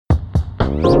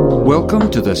Welcome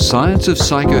to the Science of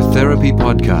Psychotherapy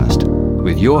podcast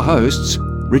with your hosts,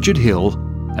 Richard Hill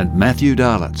and Matthew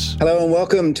Darlitz. Hello and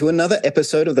welcome to another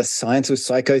episode of the Science of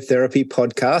Psychotherapy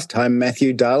podcast. I'm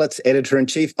Matthew Darlitz,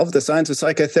 Editor-in-Chief of the Science of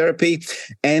Psychotherapy,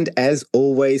 and as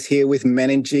always here with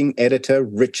Managing Editor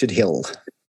Richard Hill.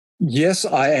 Yes,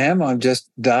 I am. I'm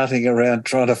just darting around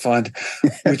trying to find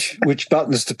which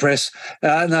buttons to press.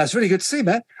 No, it's really good to see,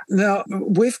 Matt. Now,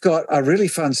 we've got a really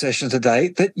fun session today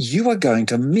that you are going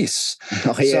to miss.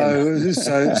 Oh, yeah.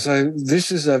 So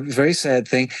this is a very sad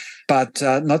thing, but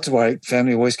not to worry,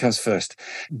 family always comes first.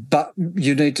 But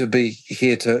you need to be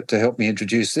here to help me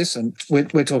introduce this. And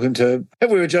we're talking to, we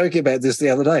were joking about this the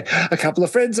other day, a couple of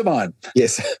friends of mine.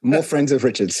 Yes, more friends of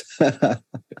Richard's.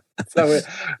 So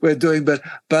we're doing,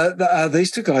 but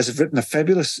these two guys have written a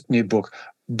fabulous new book,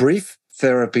 Brief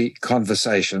Therapy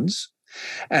Conversations,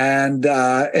 and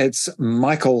it's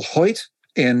Michael Hoyt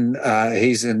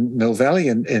he's in Mill Valley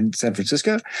in San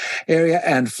Francisco area,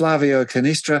 and Flavio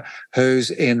Canistra, who's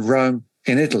in Rome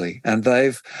in Italy, and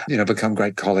they've become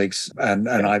great colleagues, and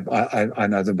I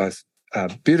know them both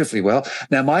beautifully well.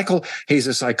 Now, Michael, he's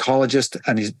a psychologist,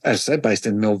 and he's, as I said, based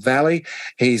in Mill Valley.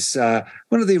 He's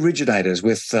one of the originators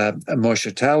with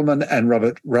Moshe Talman and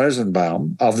Robert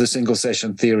Rosenbaum of the single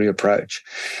session theory approach.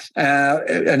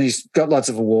 And he's got lots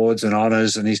of awards and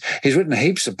honors, and he's written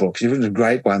heaps of books. He's written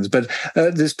great ones, but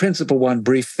this principal one,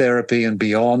 Brief Therapy and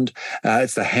Beyond,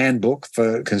 it's the handbook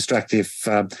for constructive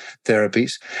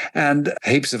therapies, and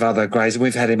heaps of other grades. And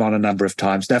we've had him on a number of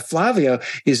times. Now, Flavio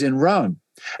is in Rome.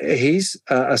 He's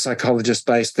a psychologist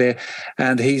based there,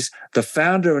 and he's the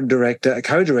founder and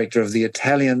co-director of the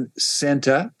Italian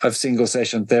Center of Single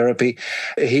Session Therapy.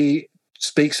 He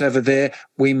speaks over there.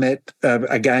 We met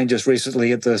again just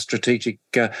recently at the Strategic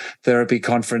Therapy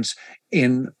Conference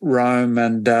in Rome,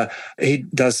 and he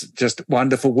does just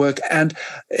wonderful work. And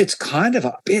it's kind of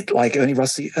a bit like Ernie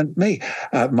Rossi and me.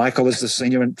 Michael is the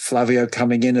senior, and Flavio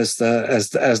coming in as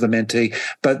the mentee.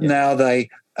 But now they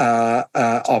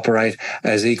operate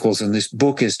as equals, and this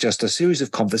book is just a series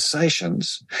of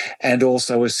conversations and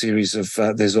also a series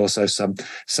of there's also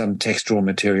some textual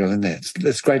material in there.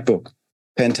 It's a great book.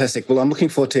 Fantastic. Well, I'm looking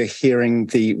forward to hearing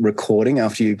the recording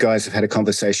after you guys have had a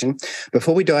conversation.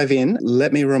 Before we dive in,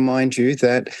 let me remind you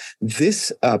that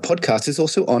this podcast is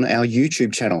also on our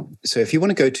YouTube channel. So if you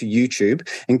want to go to YouTube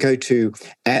and go to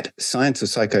 @Science of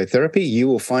Psychotherapy, you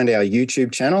will find our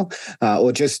YouTube channel,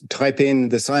 or just type in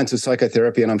the Science of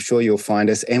Psychotherapy and I'm sure you'll find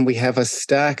us. And we have a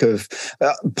stack of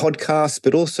podcasts,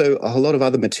 but also a lot of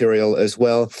other material as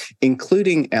well,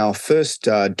 including our first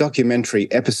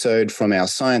documentary episode from our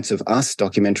Science of Us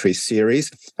documentary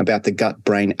series about the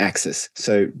gut-brain axis.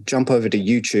 So jump over to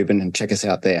YouTube and check us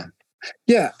out there.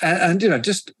 Yeah, and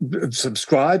just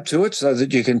subscribe to it so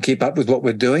that you can keep up with what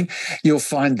we're doing. You'll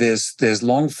find there's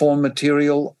long form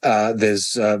material.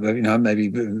 There's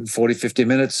maybe 40, 50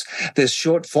 minutes. There's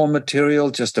short form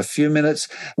material, just a few minutes.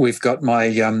 We've got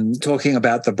my talking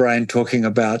about the brain, talking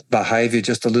about behavior,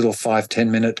 just a little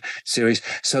 5-10 minute series.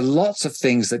 So lots of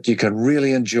things that you can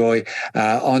really enjoy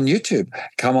on YouTube.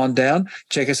 Come on down,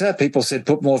 check us out. People said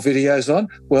put more videos on.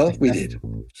 Well, we did.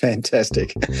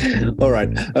 Fantastic. All right,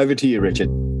 over to you, Richard.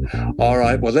 All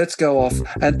right, well, let's go off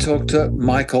and talk to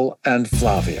Michael and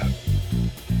Flavio.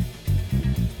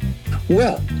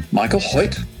 Well, Michael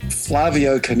Hoyt,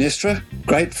 Flavio Canistra,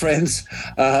 great friends.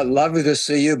 Lovely to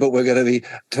see you, but we're going to be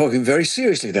talking very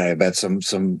seriously today about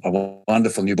a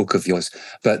wonderful new book of yours.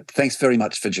 But thanks very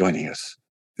much for joining us.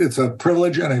 It's a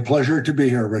privilege and a pleasure to be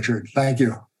here, Richard. Thank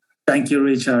you. Thank you,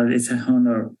 Richard. It's an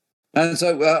honor. And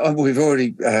so we've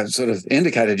already sort of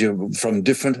indicated you from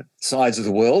different sides of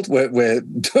the world. We're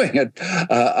doing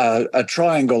a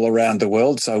triangle around the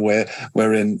world. So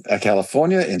we're in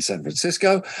California, in San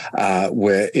Francisco,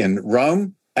 we're in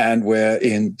Rome, and we're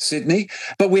in Sydney.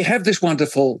 But we have this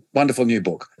wonderful, wonderful new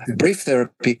book, Brief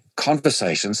Therapy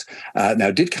Conversations. Now,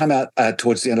 it did come out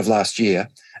towards the end of last year.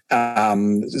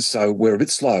 So we're a bit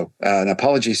slow, and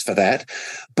apologies for that.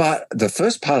 But the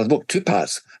first part of the book, two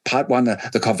parts. Part one,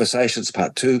 the conversations.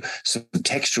 Part two, some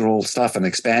textual stuff and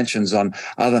expansions on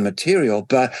other material.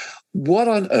 But what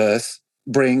on earth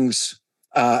brings,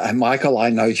 and Michael, I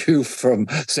know you from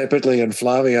separately, and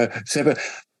Flavio separate,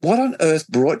 what on earth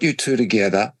brought you two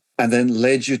together and then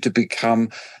led you to become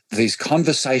these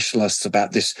conversationalists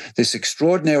about this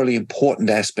extraordinarily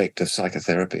important aspect of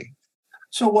psychotherapy?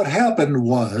 So what happened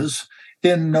was,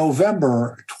 in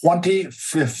November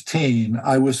 2015,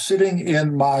 I was sitting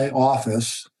in my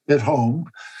office at home,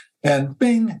 and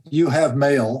bing, you have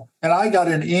mail. And I got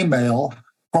an email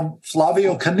from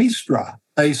Flavio Canistra,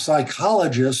 a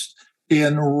psychologist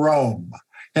in Rome.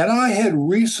 And I had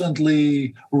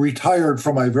recently retired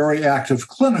from my very active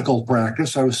clinical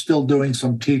practice. I was still doing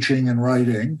some teaching and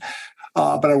writing,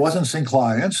 but I wasn't seeing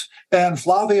clients. And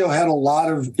Flavio had a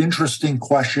lot of interesting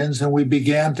questions, and we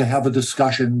began to have a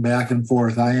discussion back and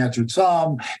forth. I answered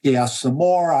some, he asked some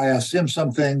more, I asked him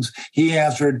some things, he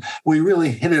answered. We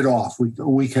really hit it off.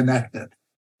 We connected.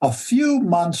 A few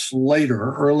months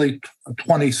later, early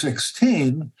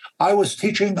 2016, I was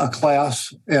teaching a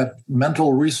class at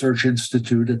Mental Research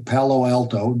Institute at Palo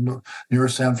Alto near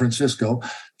San Francisco.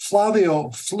 Flavio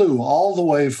flew all the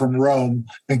way from Rome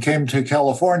and came to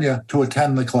California to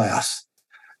attend the class.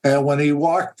 And when he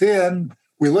walked in,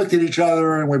 we looked at each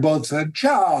other and we both said,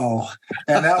 ciao.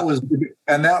 And that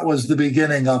was the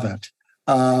beginning of it.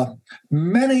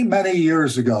 Many, many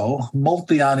years ago,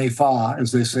 molti anni fa,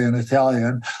 as they say in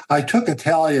Italian, I took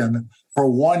Italian for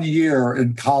 1 year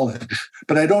in college,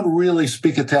 but I don't really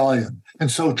speak Italian. And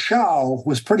so ciao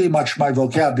was pretty much my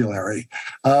vocabulary,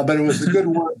 but it was a good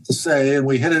word to say, and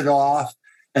we hit it off,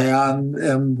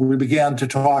 and we began to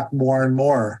talk more and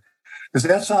more. Does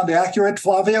that sound accurate,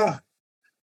 Flavio?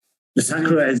 It's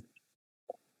accurate.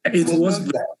 It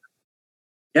was.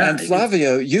 Yeah, and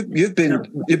Flavio, you've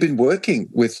been working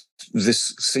with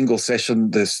this single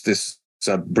session, this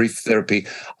brief therapy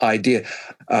idea.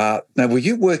 Now, were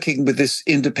you working with this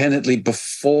independently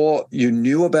before you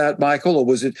knew about Michael, or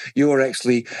was it you were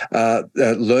actually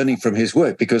learning from his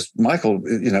work? Because Michael,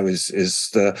 is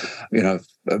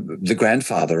the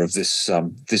grandfather of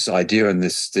this idea and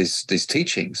these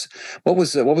teachings. What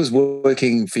was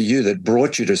working for you that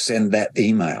brought you to send that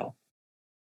email?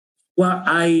 Well,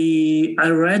 I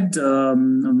read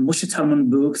Moshe Talmon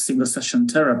book, Single Session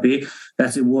Therapy,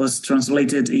 that it was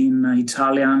translated in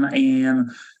Italian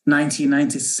in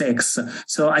 1996.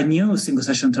 So I knew single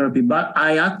session therapy, but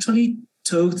I actually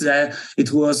thought that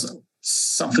it was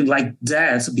something like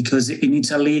that because in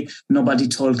Italy, nobody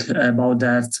talked about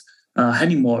that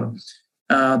anymore.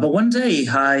 But one day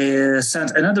I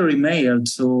sent another email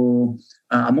to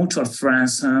a mutual friend,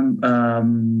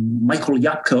 Michael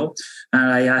Yapko,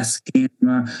 and I asked him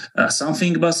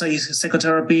something about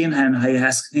psychotherapy, and I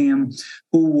asked him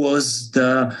who was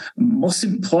the most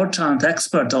important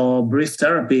expert of brief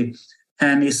therapy,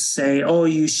 and he said, "Oh,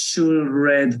 you should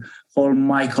read all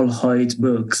Michael Hoyt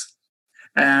books."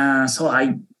 So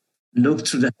I looked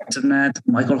through the internet,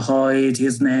 Michael Hoyt,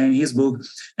 his name, his book,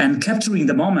 and capturing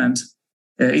the moment.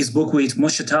 His book with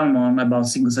Moshe Talmon about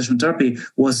single session therapy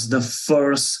was the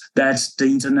first that the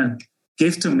internet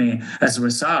gave to me as a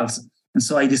result. And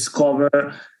so I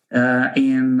discovered that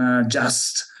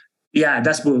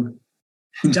book.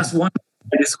 In just one,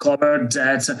 I discovered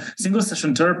that single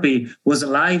session therapy was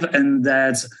alive and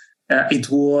that it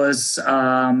was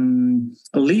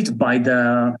led by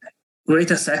the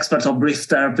greatest expert of brief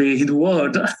therapy in the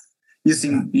world,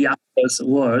 using Yapko's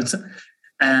words.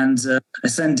 And I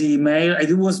sent the email.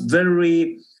 It was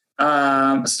very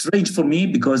strange for me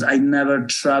because I never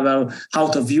traveled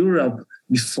out of Europe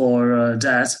before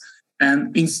that.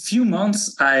 And in a few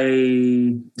months,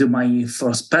 I do my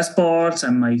first passport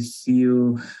and my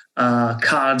few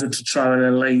card to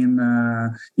travel in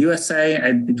USA.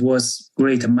 And it was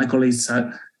great. And Michael is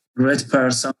a great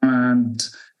person. And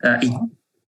it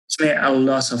taught me a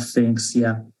lot of things,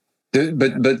 yeah.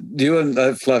 But you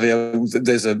and Flavio,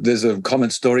 there's a common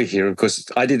story here. Of course,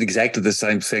 I did exactly the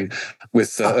same thing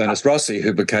with Ernest Rossi,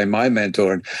 who became my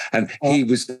mentor, and he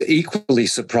was equally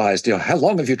surprised. How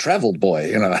long have you traveled,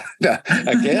 boy?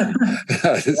 Again.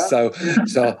 So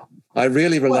I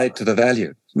really relate to the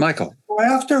value, Michael.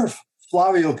 After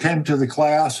Flavio came to the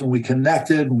class and we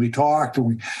connected and we talked,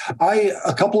 and I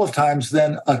a couple of times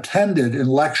then attended and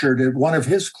lectured at one of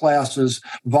his classes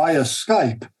via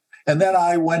Skype. And then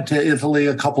I went to Italy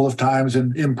a couple of times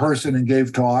in person and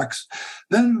gave talks.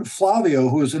 Then Flavio,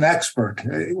 who is an expert,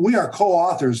 we are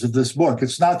co-authors of this book.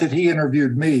 It's not that he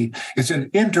interviewed me. It's an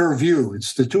interview.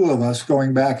 It's the two of us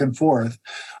going back and forth.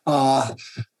 But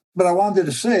I wanted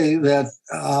to say that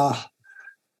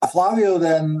Flavio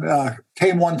then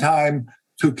came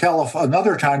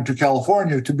another time to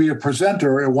California to be a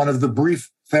presenter at one of the brief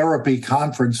therapy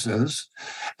conferences.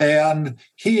 And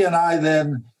he and I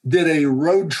then did a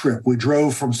road trip. We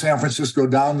drove from San Francisco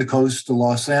down the coast to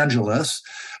Los Angeles,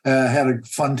 had a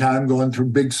fun time going through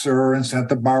Big Sur and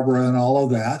Santa Barbara and all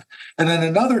of that. And then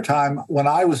another time when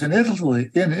I was in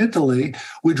Italy,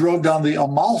 we drove down the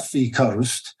Amalfi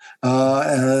Coast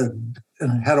and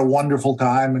had a wonderful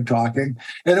time and talking.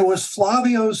 And it was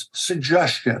Flavio's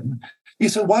suggestion. He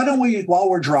said, why don't we, while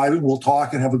we're driving, we'll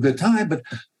talk and have a good time, but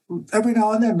every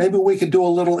now and then, maybe we could do a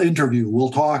little interview.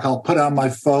 We'll talk. I'll put on my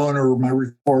phone or my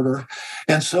recorder.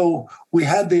 And so we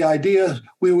had the idea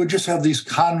we would just have these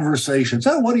conversations.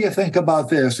 Oh, what do you think about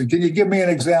this? And can you give me an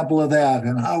example of that?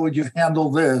 And how would you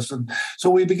handle this? And so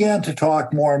we began to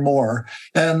talk more and more.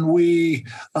 And we,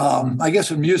 I guess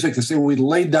in music, they say we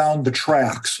laid down the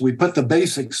tracks. We put the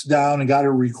basics down and got it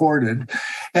recorded.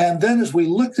 And then as we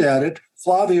looked at it,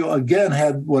 Flavio again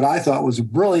had what I thought was a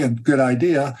brilliant, good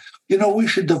idea. We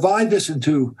should divide this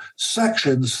into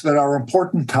sections that are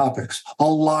important topics: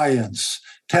 alliance,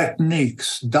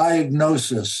 techniques,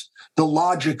 diagnosis, the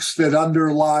logics that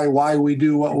underlie why we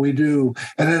do what we do.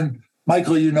 And then,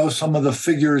 Michael, some of the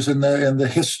figures in the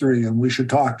history, and we should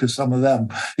talk to some of them.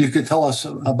 You could tell us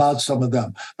about some of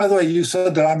them. By the way, you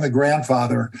said that I'm the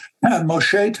grandfather. And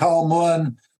Moshe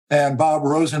Talmon and Bob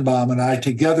Rosenbaum and I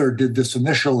together did this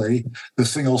initially, the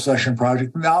single session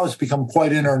project. Now it's become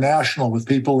quite international with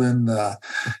people in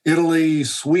Italy,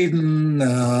 Sweden,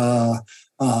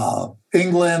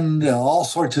 England, all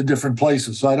sorts of different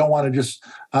places. So I don't want to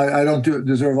I don't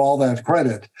deserve all that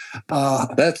credit.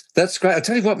 That's great. I'll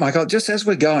tell you what, Michael, just as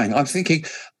we're going, I'm thinking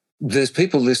there's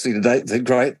people listening today. They're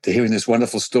great. They're hearing this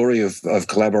wonderful story of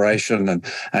collaboration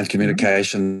and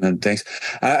communication and things.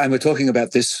 And we're talking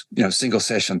about this, single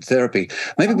session therapy.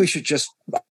 Maybe we should just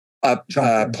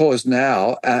pause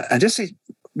now and just see,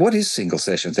 what is single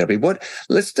session therapy?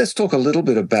 Let's talk a little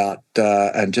bit about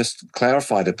and just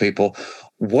clarify to people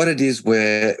what it is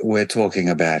we're talking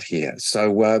about here.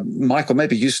 So, Michael,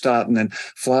 maybe you start, and then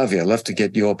Flavia, I'd love to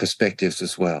get your perspectives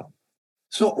as well.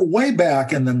 So way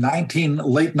back in the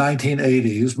late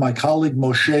 1980s, my colleague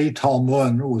Moshe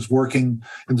Talmon was working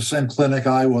in the same clinic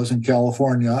I was in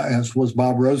California, as was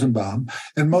Bob Rosenbaum.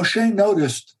 And Moshe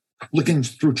noticed, looking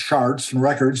through charts and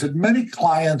records, that many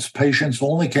patients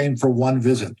only came for one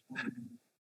visit.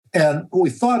 And we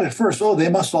thought at first, they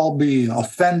must all be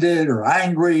offended or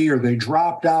angry, or they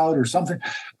dropped out or something.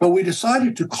 But we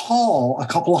decided to call a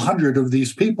couple of hundred of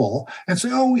these people and say,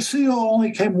 we see you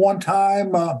only came one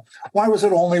time. Why was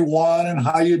it only one? And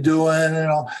how you doing? And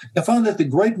I found that the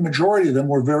great majority of them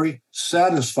were very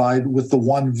satisfied with the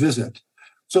one visit.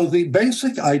 So the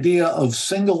basic idea of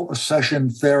single session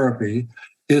therapy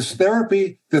is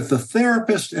therapy that the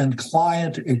therapist and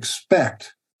client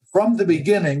expect from the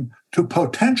beginning to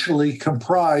potentially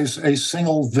comprise a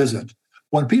single visit.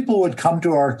 When people would come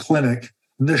to our clinic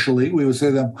initially, we would say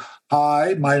to them,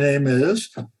 "Hi, my name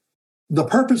is." The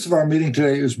purpose of our meeting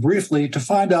today is briefly to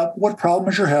find out what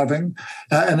problems you're having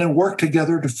and then work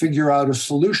together to figure out a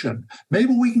solution.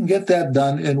 Maybe we can get that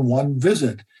done in one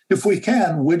visit. If we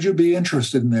can, would you be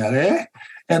interested in that,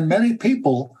 And many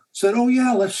people said,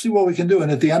 yeah, let's see what we can do.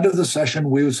 And at the end of the session,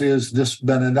 we would say, has this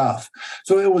been enough?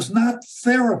 So it was not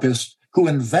therapists who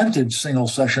invented single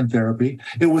session therapy.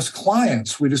 It was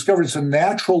clients. We discovered it's a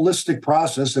naturalistic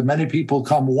process that many people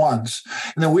come once.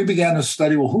 And then we began to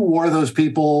study, who were those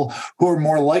people who are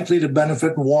more likely to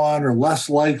benefit in one or less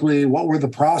likely? What were the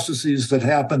processes that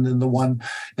happened in the one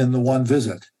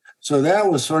visit? So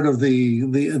that was sort of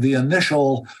the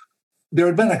initial. There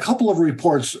had been a couple of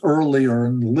reports earlier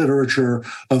in the literature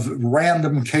of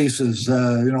random cases.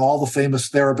 All the famous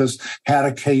therapists had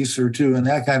a case or two and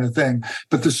that kind of thing.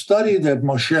 But the study that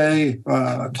Moshe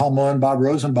Talmon, Bob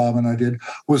Rosenbaum, and I did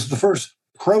was the first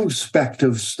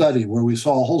prospective study where we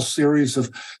saw a whole series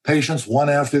of patients, one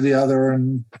after the other,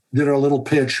 and did our little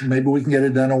pitch. Maybe we can get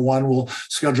it done in one. We'll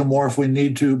schedule more if we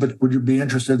need to, but would you be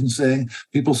interested in saying?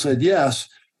 People said yes.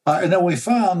 And then we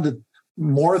found that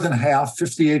more than half,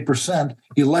 58%,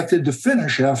 elected to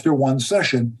finish after one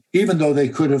session, even though they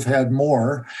could have had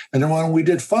more. And then when we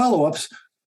did follow-ups,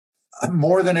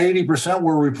 more than 80%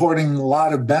 were reporting a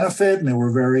lot of benefit, and they were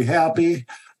very happy.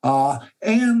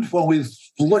 And when we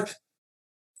looked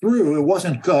through, it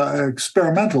wasn't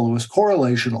experimental, it was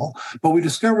correlational, but we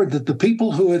discovered that the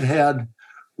people who had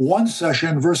one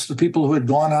session versus the people who had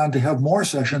gone on to have more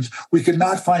sessions, we could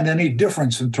not find any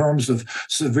difference in terms of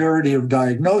severity of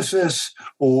diagnosis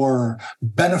or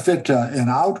benefit in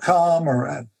outcome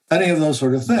or any of those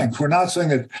sort of things. We're not saying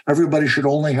that everybody should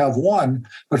only have one,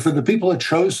 but for the people that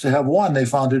chose to have one, they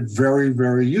found it very,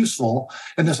 very useful.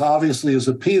 And this obviously is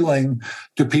appealing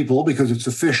to people because it's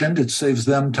efficient, it saves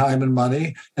them time and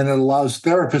money, and it allows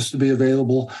therapists to be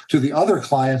available to the other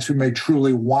clients who may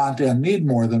truly want and need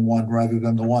more than one rather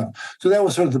than the one. So that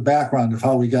was sort of the background of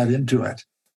how we got into it.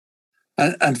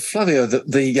 And Flavio,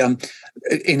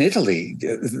 in Italy,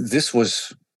 this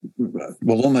was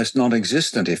almost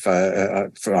non-existent. If I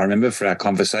remember for our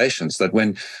conversations that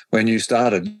when you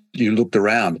started, you looked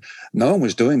around. No one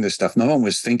was doing this stuff. No one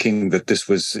was thinking that this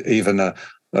was even a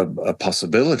a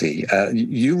possibility.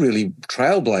 You really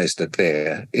trailblazed it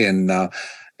there in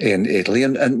Italy.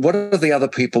 And what are the other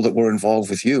people that were involved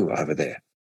with you over there?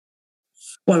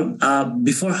 Well,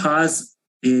 before us,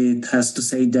 it has to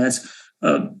say that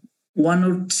one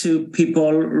or two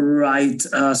people write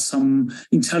some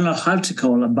internal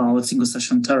article about single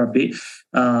session therapy,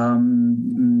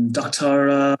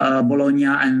 Dr. Bologna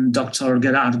and Dr.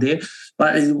 Gherardi,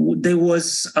 but there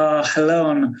was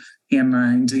alone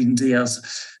in doing this.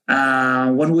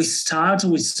 When we start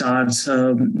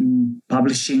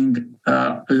publishing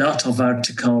a lot of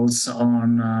articles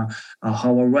on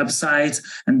our website,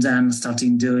 and then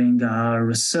starting doing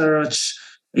research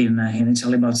in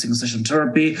Italy about single session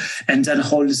therapy, and then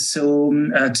also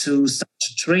to start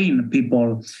to train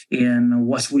people in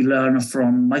what we learn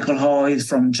from Michael Hoyt,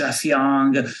 from Jeff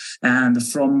Young, and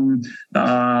from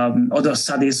other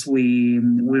studies we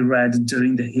read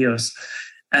during the years.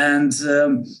 And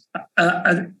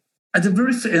at the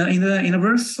very in a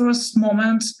very first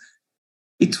moment,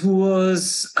 it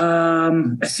was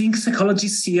I think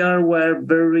psychologists here were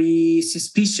very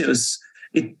suspicious.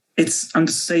 It's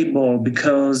unstable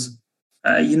because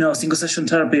single session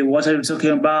therapy. What are you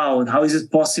talking about? How is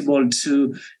it possible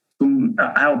to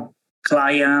help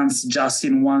clients just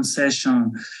in one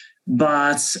session?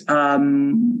 But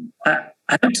I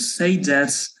have to say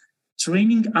that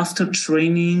training after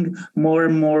training, more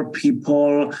and more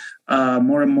people,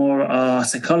 more and more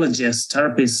psychologists,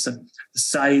 therapists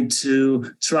decide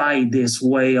to try this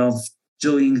way of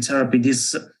doing therapy,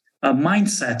 this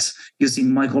mindset,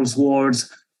 using Michael's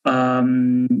words,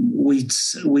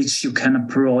 which you can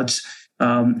approach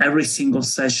every single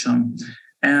session.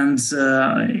 And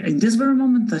in this very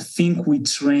moment, I think we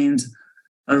trained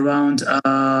around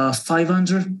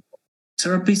 500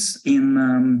 therapists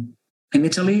in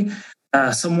Italy.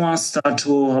 Someone started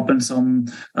to open some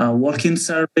walk-in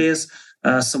service.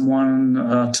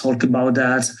 Someone talked about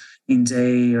that in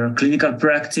their clinical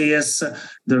practice.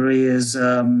 There is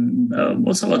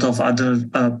also a lot of other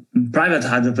private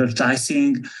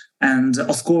advertising. And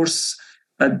of course,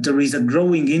 there is a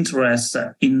growing interest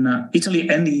in Italy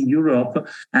and in Europe.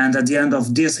 And at the end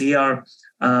of this year,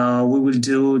 we will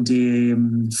do the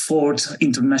 4th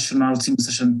International Single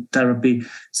Session Therapy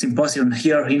Symposium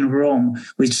here in Rome,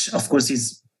 which of course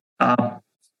is a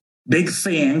big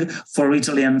thing for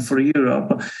Italy and for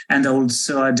Europe, and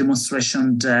also a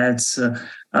demonstration that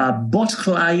both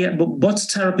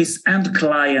therapists and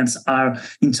clients are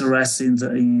interested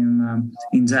in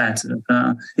that.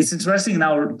 It's interesting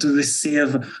now to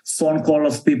receive phone call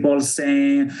of people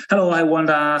saying, "Hello, I want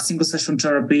a single session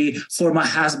therapy for my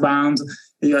husband."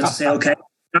 You have to say, "Okay,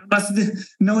 I must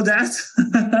know that."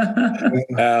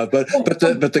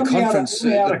 But the conference.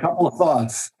 Let me add a couple of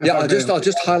thoughts. Yeah, I'll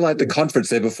just highlight the conference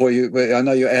there before you. I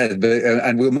know you added,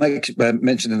 and we'll make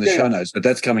mention in the show notes. But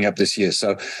that's coming up this year,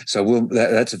 so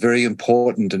that's a very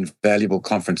important and valuable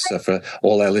conference for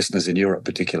all our listeners in Europe,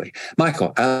 particularly.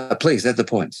 Michael, please add the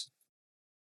points.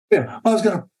 Yeah, I was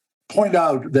going to point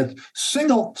out that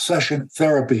single session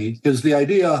therapy is the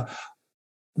idea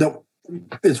that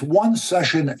it's one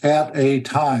session at a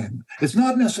time. It's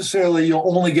not necessarily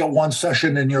you'll only get one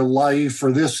session in your life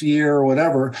or this year or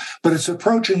whatever, but it's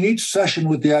approaching each session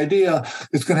with the idea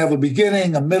it's going to have a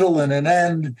beginning, a middle, and an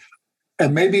end,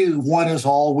 and maybe one is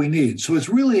all we need. So it's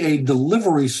really a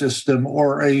delivery system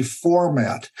or a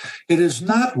format. It is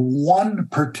not one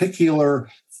particular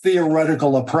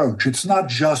theoretical approach. It's not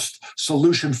just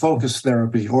solution-focused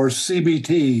therapy or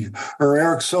CBT or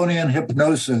Ericksonian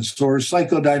hypnosis or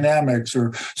psychodynamics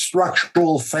or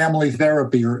structural family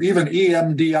therapy or even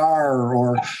EMDR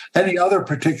or any other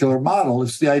particular model.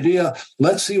 It's the idea,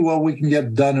 let's see what we can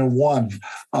get done in one.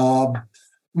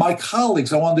 My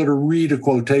colleagues, I wanted to read a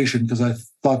quotation because I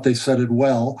thought they said it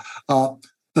well.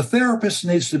 The therapist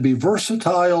needs to be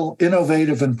versatile,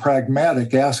 innovative, and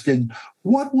pragmatic, asking,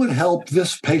 what would help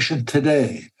this patient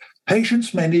today?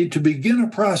 Patients may need to begin a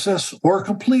process or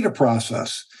complete a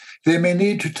process. They may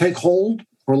need to take hold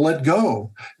or let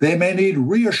go. They may need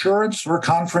reassurance or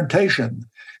confrontation.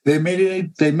 They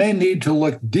may need to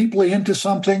look deeply into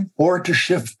something or to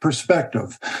shift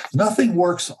perspective. Nothing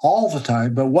works all the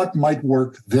time, but what might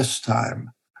work this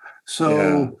time?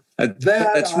 So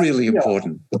that's really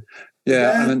important.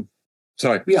 Yeah,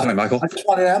 sorry, Michael. I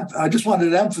just wanted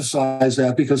to emphasize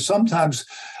that because sometimes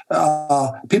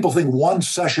people think one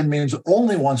session means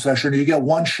only one session. You get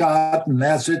one shot and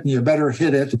that's it, and you better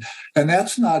hit it, and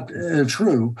that's not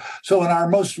true. So in our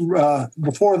most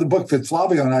before the book that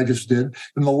Flavio and I just did,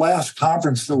 in the last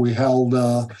conference that we held,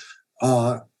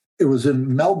 it was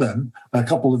in Melbourne a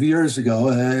couple of years ago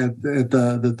at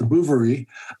the Bouverie.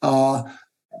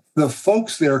 the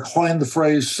folks there coined the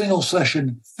phrase single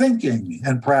session thinking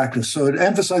and practice. So it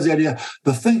emphasized the idea,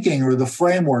 the thinking or the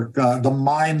framework, the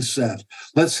mindset.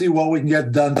 Let's see what we can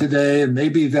get done today, and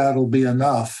maybe that'll be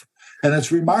enough. And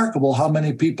it's remarkable how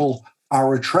many people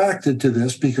are attracted to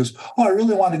this because, I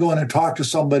really want to go in and talk to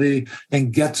somebody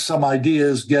and get some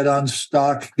ideas, get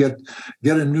unstuck, get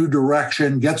a new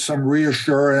direction, get some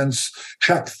reassurance,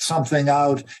 check something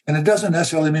out. And it doesn't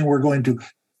necessarily mean we're going to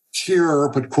cure,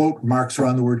 put quote marks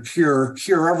around the word cure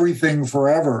everything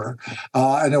forever.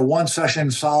 And a one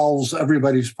session solves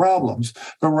everybody's problems,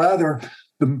 but rather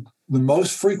the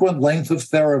most frequent length of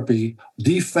therapy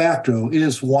de facto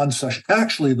is one session.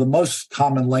 Actually, the most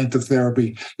common length of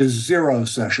therapy is 0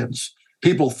 sessions.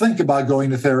 People think about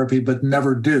going to therapy, but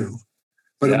never do.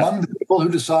 But among the people who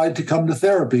decide to come to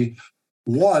therapy,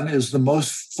 1 is the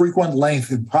most frequent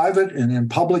length in private and in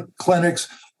public clinics.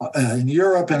 In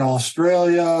Europe and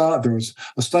Australia, there was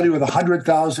a study with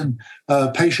 100,000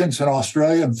 patients in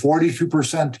Australia, and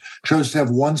 42% chose to have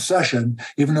one session,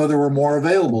 even though there were more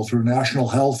available through national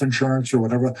health insurance or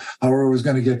whatever, however it was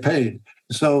going to get paid.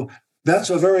 So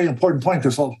that's a very important point,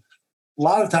 because a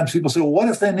lot of times people say, well, what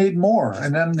if they need more?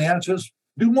 And then the answer is,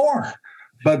 do more.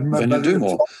 But you do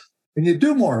more. And you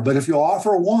do more. But if you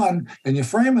offer one and you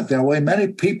frame it that way, many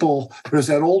people, there's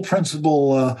that old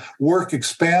principle, work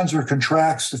expands or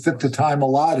contracts to fit the time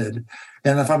allotted.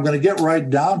 And if I'm going to get right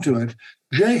down to it,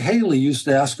 Jay Haley used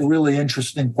to ask a really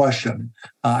interesting question.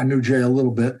 I knew Jay a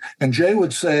little bit. And Jay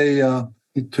would say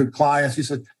to clients, he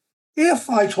said, if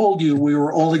I told you we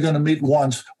were only going to meet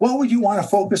once, what would you want to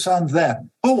focus on then?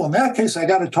 Oh, well, in that case, I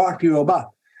got to talk to you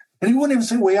about. And he wouldn't even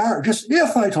say we are. Just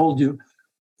if I told you,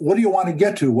 what do you want to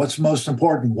get to? What's most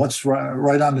important? What's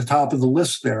right on the top of the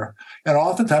list there? And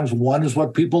oftentimes one is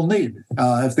what people need.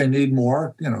 If they need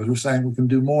more, as we're saying, we can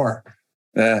do more.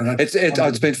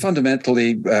 It's been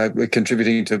fundamentally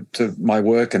contributing to my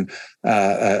work and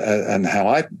how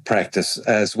I practice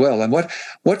as well. And what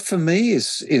for me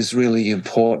is really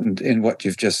important in what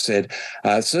you've just said.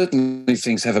 Certainly,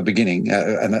 things have a beginning,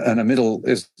 and a middle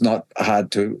is not hard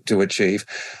to achieve.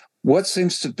 What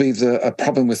seems to be a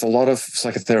problem with a lot of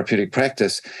psychotherapeutic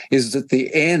practice is that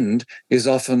the end is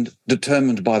often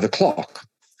determined by the clock.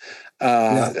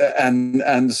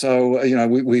 And so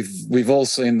we've all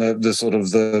seen the sort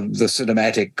of the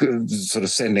cinematic sort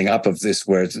of sending up of this,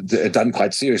 where it's done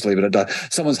quite seriously, but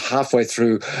someone's halfway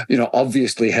through,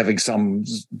 obviously having some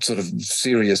sort of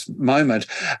serious moment,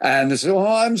 and they say, "Oh,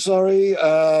 I'm sorry,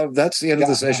 that's the end of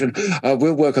the session.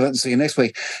 We'll work on it and see you next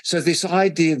week." So this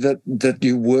idea that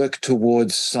you work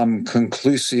towards some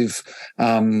conclusive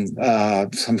moment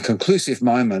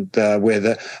where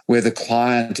the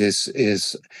client has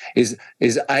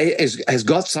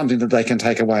got something that they can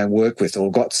take away and work with, or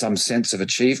got some sense of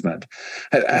achievement.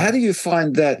 How do you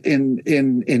find that in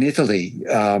Italy,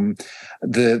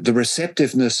 the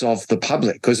receptiveness of the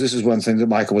public? Because this is one thing that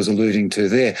Michael was alluding to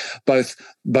there. Both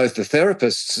the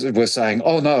therapists were saying,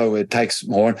 "Oh no, it takes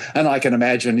more," and I can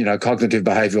imagine, cognitive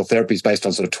behavioral therapy is based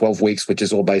on sort of 12 weeks, which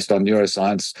is all based on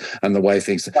neuroscience and the way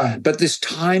things. But this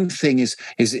time thing is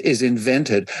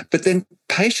invented. But then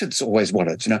patients always want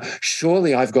it.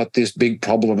 Surely I've got this big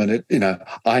problem, and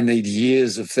I need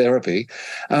years of therapy.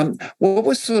 What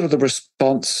was sort of the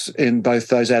response in both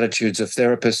those attitudes of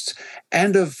therapists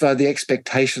and of the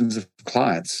expectations of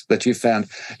clients that you found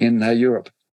in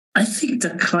Europe? I think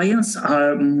the clients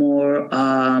are more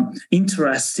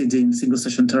interested in single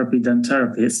session therapy than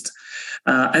therapists.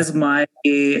 As my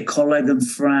colleague and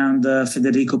friend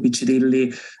Federico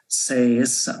Piccirilli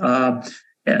says,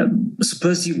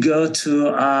 suppose you go to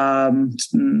a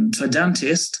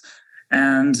dentist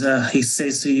and he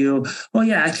says to you, "Oh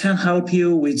yeah, I can help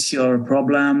you with your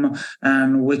problem,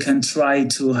 and we can try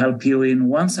to help you in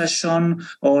one session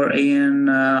or in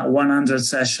 100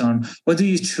 session. What do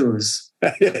you choose?"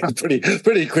 Yeah,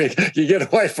 pretty quick. You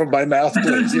get away from my mouth,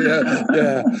 please.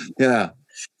 Yeah.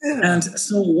 And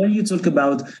so when you talk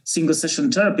about single session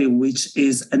therapy, which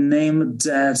is a name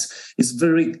that is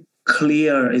very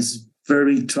clear, is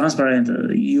very transparent,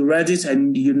 you read it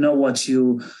and you know what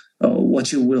you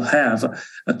will have.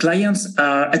 Clients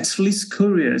are at least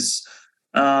curious.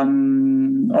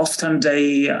 Often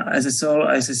they, as I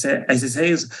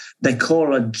say, they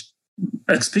call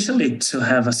especially to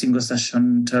have a single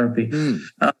session therapy.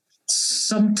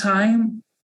 Sometime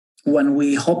when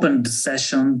we opened the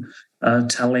session,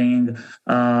 telling,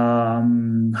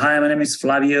 "Hi, my name is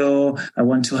Flavio. I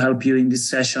want to help you in this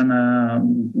session.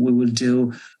 We will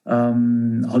do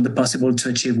all the possible to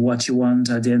achieve what you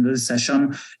want at the end of the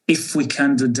session. If we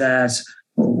can do that,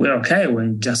 we're okay.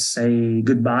 We'll just say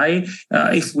goodbye.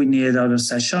 If we need another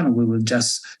session, we will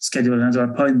just schedule another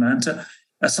appointment."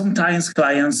 sometimes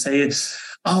clients say,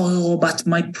 "Oh, but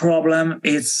my problem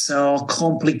is so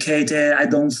complicated. I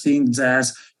don't think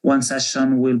that one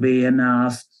session will be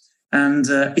enough." And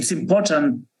it's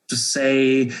important to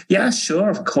say, "Yeah, sure,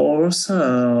 of course.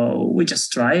 We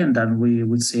just try, and then we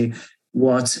will see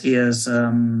what is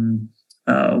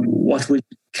what we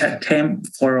came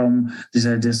from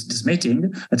this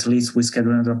meeting. At least we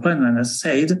schedule another appointment, as I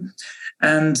said."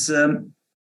 And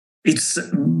it's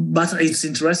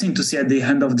interesting to see at the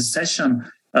end of the session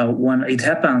when it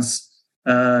happens,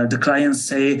 the clients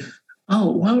say,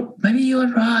 "Oh, well, maybe you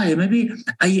are right. Maybe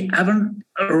I haven't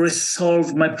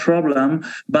resolved my problem,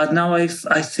 but now I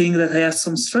think that I have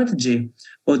some strategy,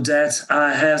 or that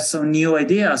I have some new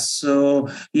ideas. So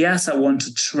yes, I want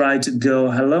to try to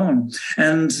go alone."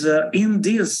 And in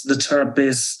this, the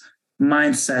therapist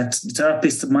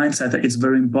mindset is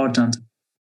very important,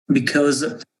 because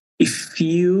if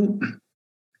you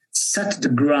set the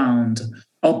ground,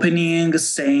 opening,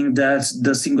 saying that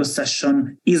the single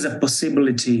session is a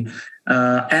possibility,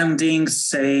 ending,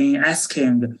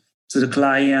 asking to the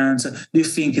client, "Do you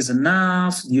think is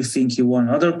enough? Do you think you want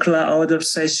other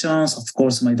sessions? Of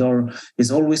course, my door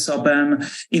is always open."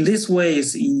 In these ways,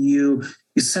 you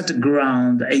set the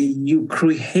ground and you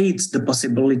create the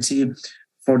possibility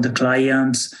for the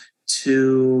client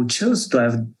to choose to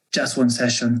have just one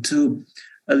session, to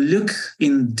look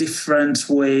in different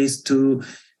ways to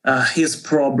his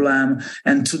problem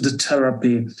and to the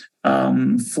therapy.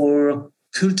 For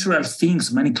cultural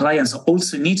things, many clients,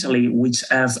 also in Italy, which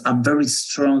has a very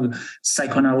strong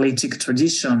psychoanalytic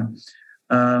tradition,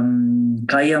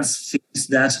 clients think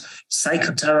that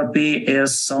psychotherapy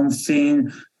is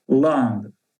something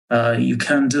long. You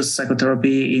can do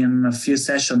psychotherapy in a few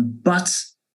sessions, but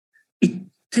it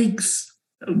takes,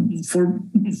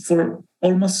 for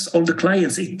almost all the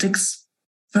clients, it takes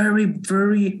very,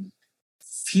 very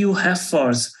few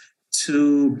efforts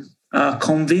to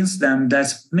convince them that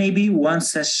maybe one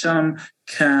session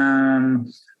can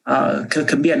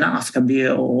be enough, can be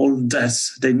all that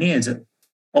they need.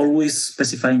 Always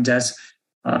specifying that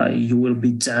you will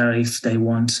be there if they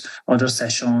want other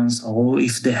sessions or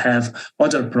if they have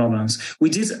other problems.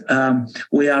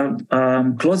 We are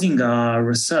closing our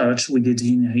research we did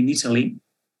in Italy.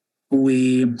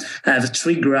 We have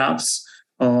 3 groups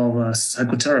of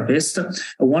psychotherapists.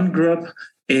 One group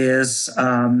is,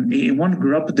 in one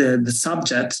group, the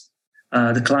subject,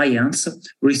 the clients,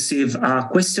 receive a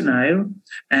questionnaire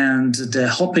and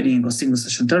the opening of single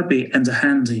session therapy and the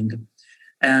ending.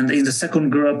 And in the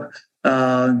second group,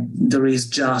 there is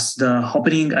just the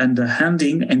opening and the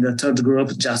ending, and the third group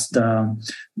just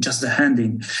the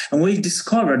ending. And we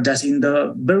discovered that in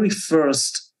the very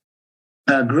first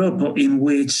group, in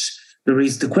which there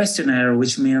is the questionnaire,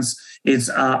 which means it's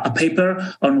a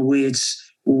paper on which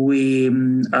we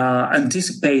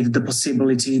anticipate the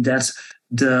possibility that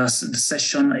the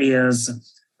session is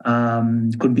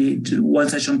could be one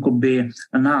session could be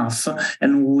enough,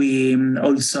 and we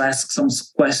also ask some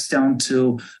questions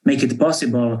to make it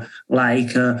possible,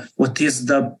 like what is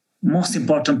the most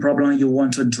important problem you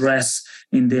want to address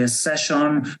in this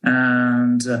session,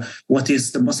 and what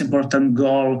is the most important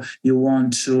goal you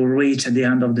want to reach at the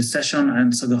end of the session,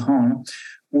 and so on.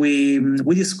 We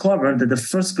discovered that the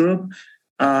first group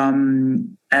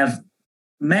have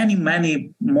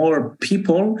many more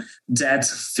people that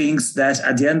thinks that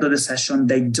at the end of the session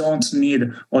they don't need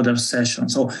other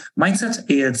sessions. So mindset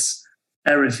is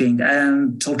everything.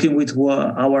 And talking with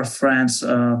our friends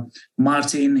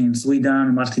Martin in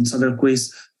Sweden, Martin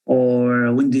Söderqvist,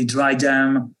 or Wendy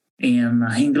Dryden in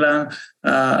England,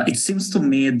 it seems to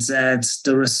me that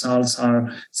the results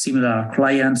are similar.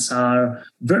 Clients are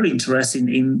very interested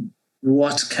in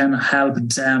what can help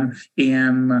them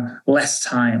in less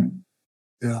time.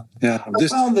 Yeah. I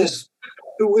found this,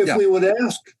 if we would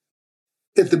ask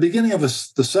at the beginning of the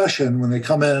session, when they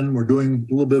come in, we're doing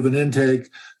a little bit of an intake,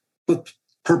 but the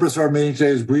purpose of our meeting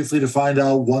today is briefly to find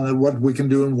out what we can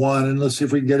do in one, and let's see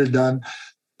if we can get it done.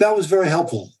 That was very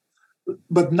helpful.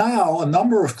 But now a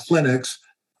number of clinics,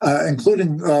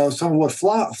 including some of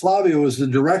what Flavio is the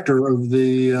director of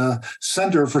the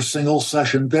Center for Single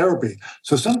Session Therapy.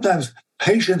 So sometimes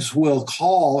patients will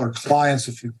call, or clients,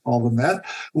 if you call them that,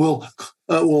 will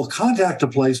contact a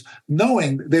place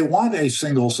knowing they want a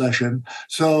single session.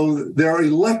 So they're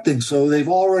electing. So they've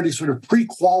already sort of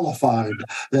pre-qualified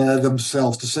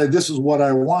themselves to say, this is what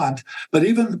I want. But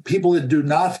even people that do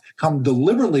not come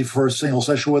deliberately for a single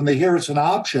session, when they hear it's an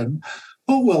option,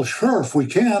 oh, well, sure, if we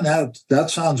can, that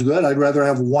sounds good. I'd rather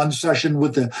have one session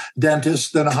with the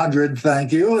dentist than 100,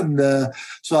 thank you. And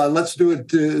so let's do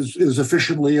it as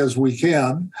efficiently as we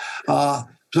can.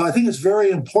 So I think it's very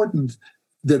important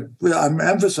that I'm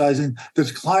emphasizing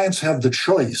that clients have the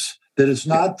choice, that it's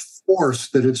not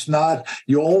forced, that it's not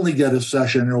you only get a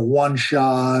session or one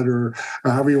shot or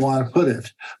however you want to put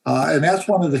it. And that's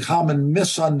one of the common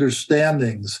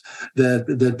misunderstandings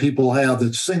that people have,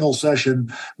 that single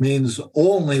session means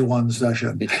only one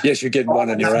session. Yes, you get one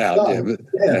and you're out.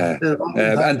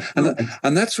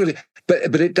 And that's really,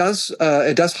 but it does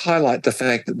highlight the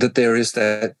fact that there is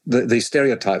these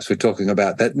stereotypes we're talking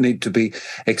about that need to be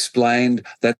explained,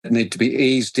 that need to be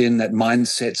eased in, that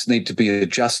mindsets need to be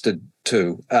adjusted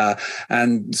to.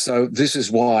 And so this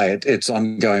is why it's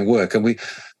ongoing work. And we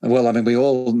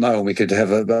all know, and we could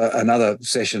have another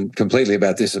session completely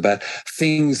about this, about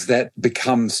things that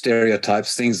become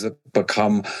stereotypes, things that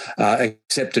become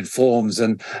accepted forms.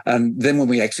 And then when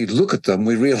we actually look at them,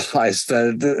 we realize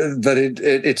that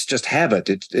it's just habit.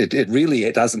 It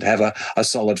really doesn't have a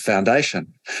solid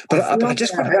foundation. But I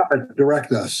just want to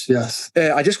direct us. Yes.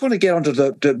 I just want to get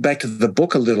onto back to the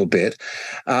book a little bit,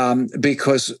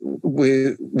 because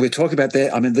we're talking about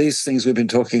that. I mean, these things we've been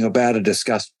talking about are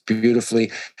discussed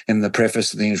beautifully in the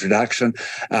preface and the introduction.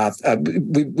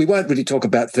 We won't really talk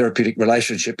about therapeutic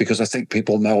relationship because I think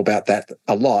people know about that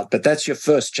a lot, but that's your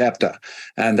first chapter,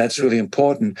 and that's really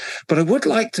important. But I would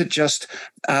like to just,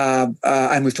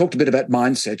 and we've talked a bit about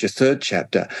mindset, your third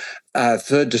chapter,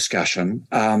 third discussion,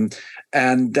 but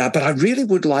I really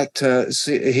would like to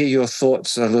hear your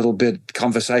thoughts a little bit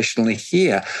conversationally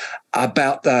here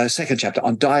about the second chapter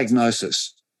on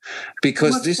diagnosis,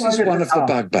 because this is one of the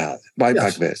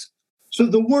bugbears. So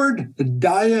the word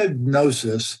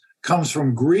diagnosis comes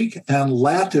from Greek and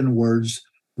Latin words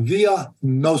via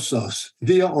nosos,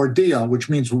 via or dia, which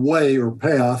means way or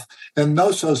path, and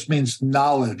nosos means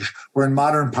knowledge, or in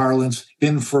modern parlance,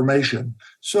 information.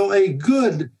 So a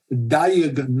good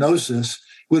diagnosis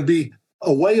would be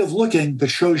a way of looking that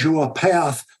shows you a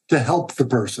path to help the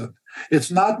person.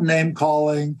 It's not name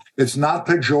calling. It's not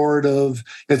pejorative.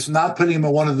 It's not putting them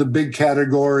in one of the big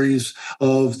categories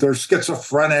of they're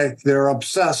schizophrenic, they're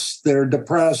obsessed, they're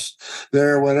depressed,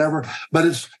 they're whatever. But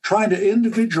it's trying to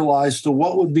individualize to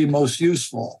what would be most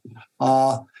useful.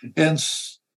 And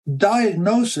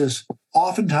diagnosis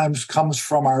oftentimes comes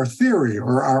from our theory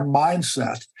or our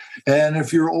mindset. And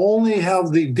if you only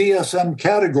have the DSM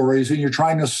categories and you're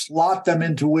trying to slot them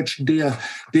into which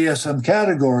DSM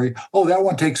category, that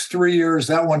one takes 3 years,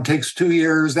 that one takes 2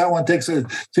 years, that one takes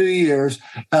 2 years,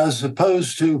 as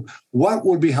opposed to what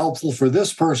would be helpful for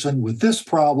this person with this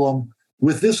problem,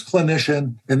 with this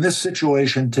clinician in this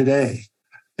situation today.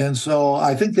 And so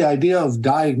I think the idea of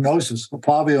diagnosis,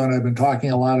 Flavio and I have been talking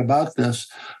a lot about this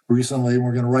recently, and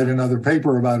we're going to write another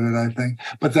paper about it, I think.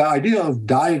 But the idea of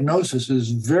diagnosis is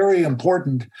very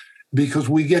important because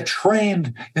we get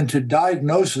trained into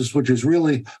diagnosis, which is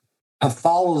really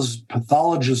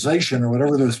pathologization or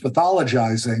whatever there's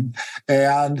pathologizing.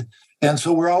 And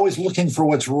so we're always looking for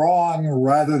what's wrong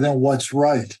rather than what's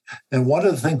right. And one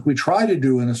of the things we try to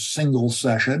do in a single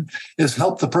session is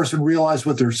help the person realize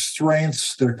what their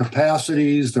strengths, their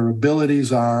capacities, their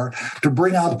abilities are, to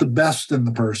bring out the best in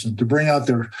the person, to bring out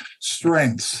their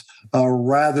strengths,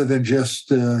 rather than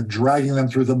just dragging them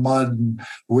through the mud. And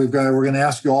we're going to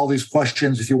ask you all these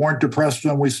questions. If you weren't depressed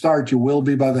when we start, you will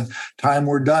be by the time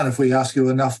we're done if we ask you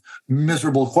enough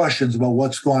miserable questions about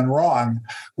what's gone wrong,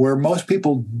 where most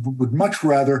people would much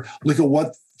rather look at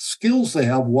what skills they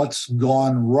have, what's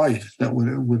gone right, that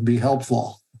would be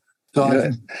helpful. So I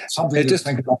think something to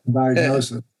think about in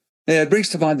diagnosis. Yeah, it brings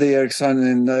to mind the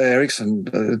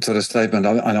Erickson sort of statement.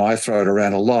 I know I throw it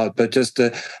around a lot, but just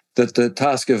that the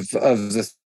task of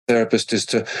the therapist is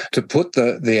to put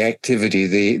the activity,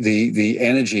 the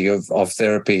energy of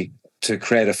therapy to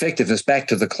create effectiveness back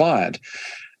to the client.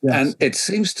 Yes. And it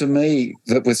seems to me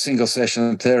that with single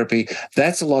session therapy,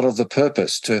 that's a lot of the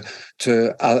purpose, to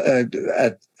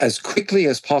as quickly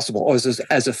as possible, or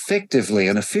as effectively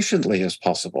and efficiently as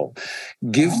possible,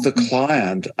 give the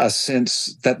client a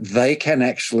sense that they can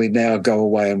actually now go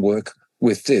away and work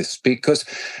with this. Because,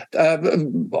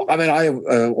 I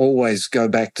always go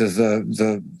back to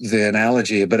the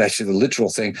analogy, but actually the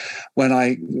literal thing, when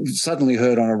I suddenly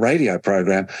heard on a radio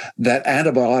program that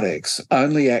antibiotics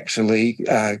only actually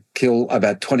kill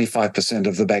about 25%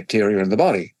 of the bacteria in the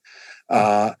body.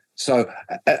 So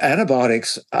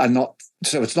antibiotics are not,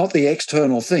 so it's not the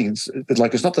external things,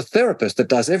 like it's not the therapist that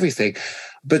does everything,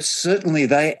 but certainly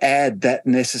they add that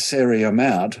necessary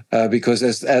amount because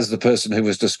as the person who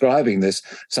was describing this,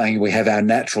 saying we have our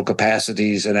natural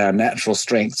capacities and our natural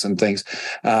strengths and things,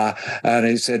 and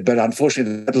he said, but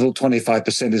unfortunately that little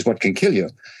 25% is what can kill you.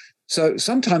 So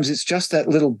sometimes it's just that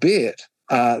little bit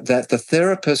that the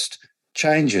therapist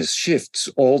changes, shifts,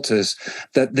 alters,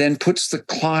 that then puts the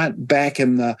client back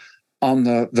on the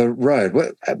road.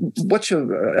 Where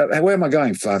am I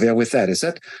going, Flavio, with that? Is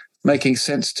that making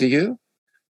sense to you?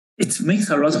 It makes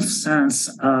a lot of sense.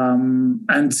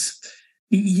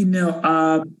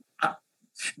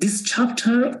 This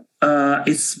chapter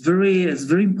it's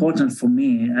very important for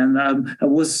me. And I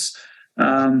was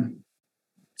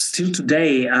still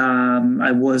today,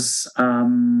 I was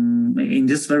in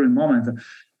this very moment,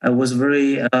 I was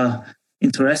very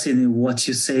interested in what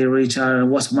you say, Richard,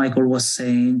 what Michael was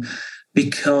saying,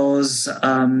 because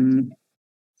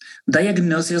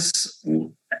diagnosis,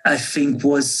 I think,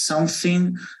 was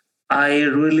something I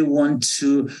really want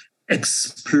to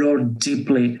explore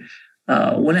deeply.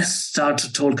 When I start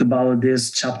to talk about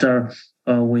this chapter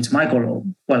with Michael,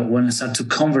 when I start to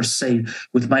conversate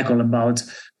with Michael about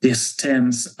these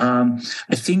themes,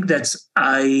 I think that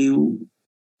I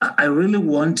really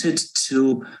wanted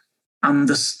to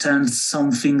understand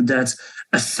something that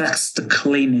affects the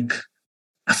clinic,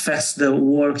 affects the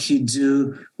work you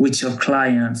do with your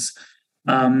clients.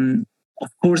 Of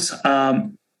course,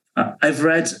 I've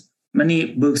read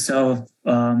many books of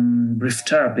brief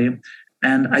therapy,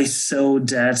 and I saw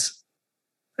that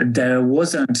there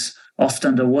wasn't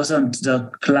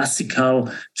the classical,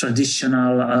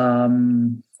 traditional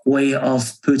way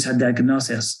of put a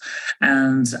diagnosis.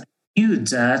 And I knew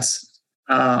that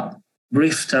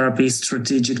brief therapy,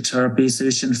 strategic therapy,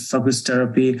 solution-focused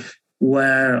therapy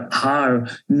are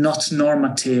not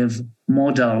normative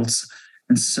models.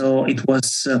 And so it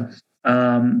was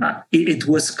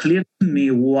clear to me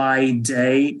why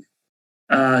they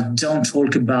don't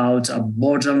talk about a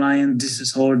borderline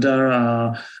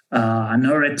disorder,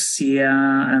 anorexia,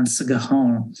 and so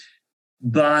on.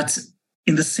 But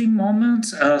in the same moment,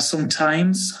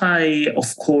 sometimes I,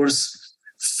 of course,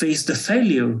 face the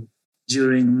failure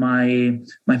during my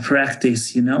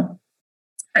practice, and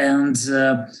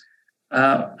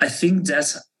I think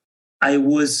that I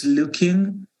was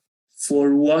looking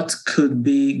for what could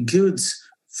be good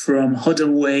from other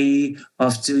way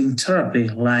of doing therapy,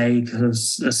 like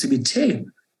CBT,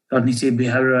 cognitive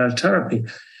behavioral therapy.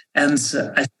 And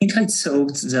I think I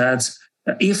thought that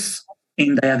if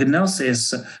in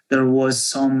diagnosis there was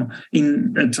some,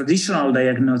 in traditional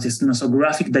diagnosis,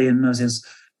 nosographic diagnosis,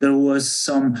 there was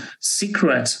some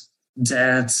secret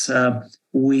that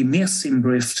we miss in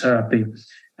brief therapy.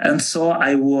 And so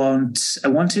I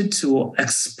wanted to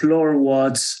explore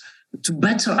to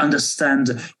better understand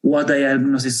what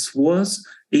diagnosis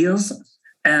is,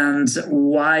 and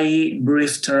why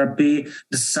brief therapy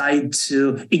decide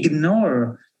to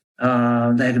ignore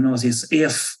diagnosis,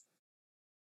 if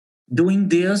doing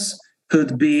this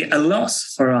could be a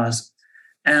loss for us.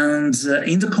 And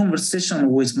in the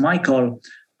conversation with Michael,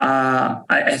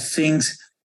 I think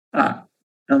our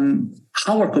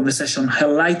conversation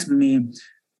highlighted me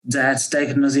that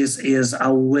diagnosis is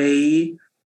a way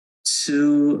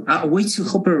to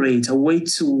operate, a way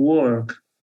to work.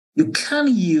 You can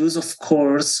use, of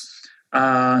course,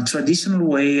 traditional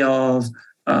way of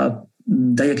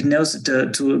diagnosis,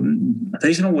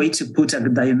 traditional way to put a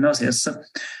diagnosis,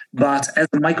 but as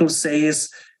Michael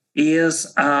says,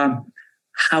 is a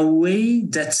way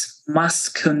that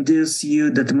must conduce you,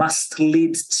 that must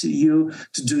lead to you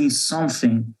to doing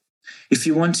something. If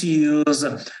you want to use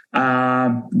the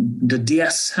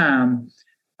DSM,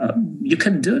 you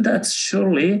can do that,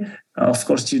 surely. Of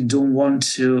course, you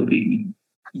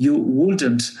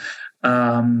wouldn't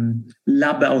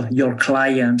label your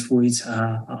client with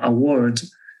a word.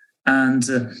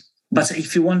 But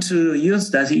if you want to use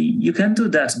that, you can do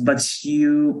that. But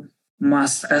you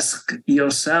must ask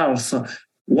yourself,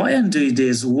 why I'm doing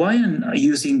this? Why I'm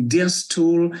using this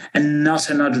tool and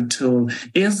not another tool?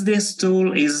 Is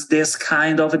this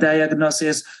kind of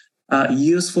diagnosis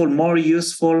more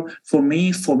useful for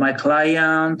me, for my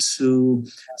client, to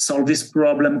solve this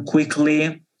problem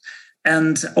quickly?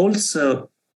 And also,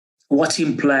 what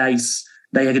implies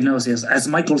diagnosis? As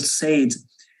Michael said,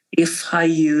 if I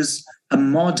use a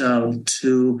model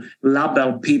to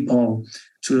label people,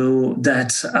 imply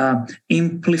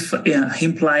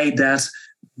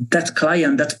that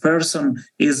client, that person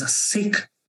is sick.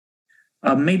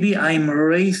 Maybe I'm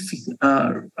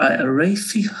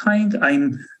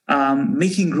I'm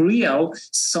making real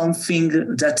something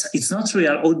that it's not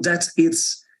real, or that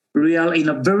it's real in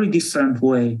a very different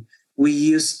way. We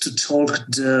used to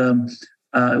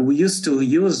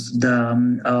use the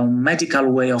medical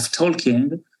way of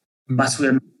talking, but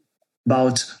we're not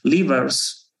about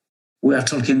livers. We are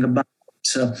talking about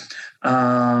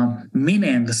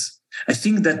meanings. I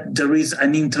think that there is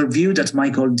an interview that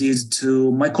Michael did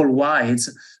to Michael White,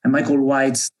 and Michael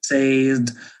White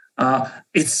said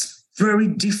it's very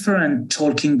different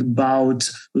talking about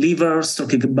livers,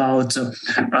 talking about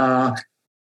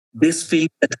this thing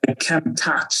that I can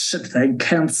touch, that I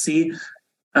can see,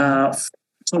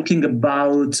 talking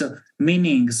about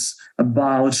meanings,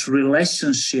 about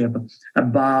relationship,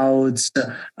 about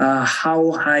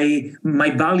how my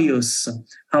values,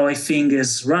 how I think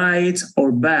is right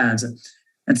or bad.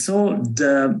 And so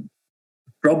the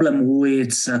problem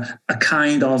with a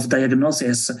kind of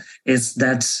diagnosis is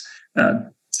that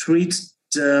treat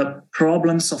the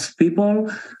problems of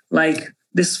people like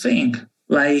this thing,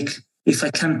 like if I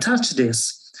can touch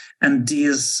this, and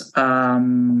this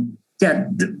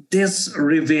this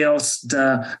reveals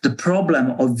the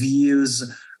problem of use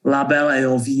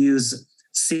label, of use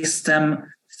system,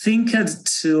 thinking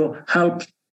to help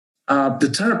the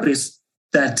therapist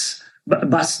but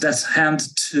that hand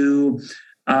to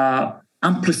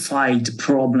amplify the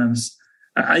problems.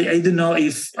 I don't know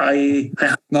if I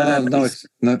No, it's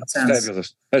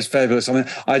fabulous. That's fabulous. I mean,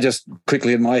 I just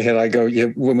quickly in my head, I go, yeah,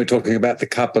 when we're talking about the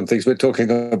cup and things, we're talking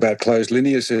about closed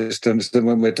linear systems. And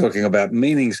when we're talking about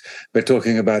meanings, we're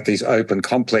talking about these open,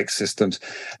 complex systems.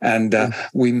 And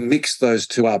we mix those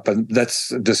two up. And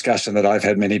that's a discussion that I've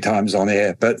had many times on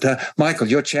air. But Michael,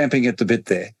 you're champing at the bit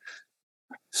there.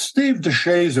 Steve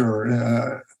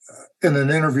DeShazer, in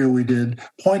an interview we did,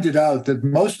 pointed out that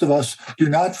most of us do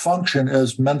not function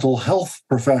as mental health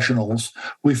professionals.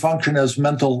 We function as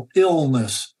mental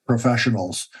illness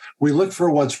professionals. We look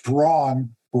for what's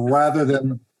wrong rather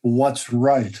than what's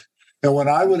right. And when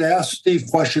I would ask Steve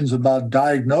questions about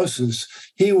diagnosis,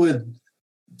 he would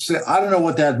say, I don't know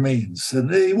what that means.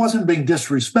 And he wasn't being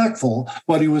disrespectful.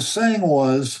 What he was saying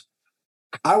was,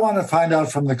 I want to find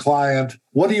out from the client,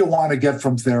 what do you want to get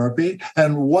from therapy?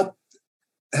 And what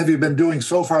have you been doing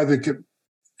so far that could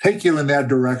take you in that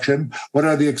direction? What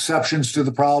are the exceptions to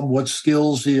the problem? What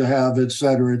skills do you have, et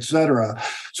cetera, et cetera?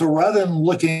 So rather than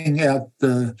looking at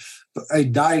a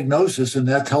diagnosis, and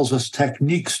that tells us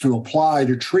techniques to apply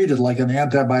to treat it like an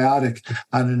antibiotic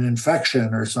on an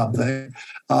infection or something,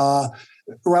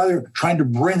 rather trying to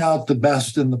bring out the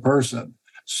best in the person.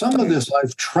 Some of this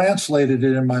I've translated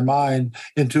it in my mind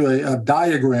into a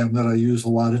diagram that I use a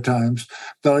lot of times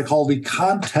that I call the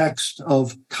context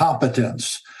of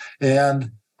competence.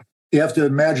 And you have to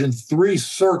imagine 3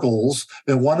 circles,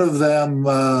 and one of them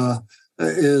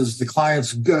is the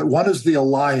client's, one is the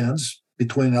alliance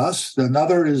between us,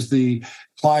 another is the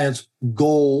client's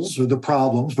goals or the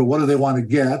problems, but what do they want to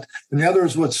get? And the other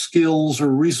is what skills or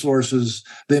resources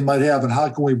they might have and how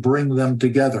can we bring them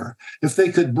together. If they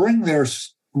could bring their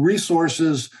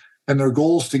resources and their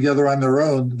goals together on their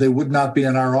own, they would not be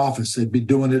in our office. They'd be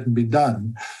doing it and be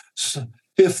done. So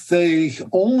if they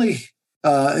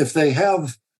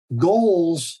have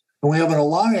goals and we have an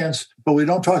alliance, but we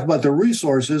don't talk about the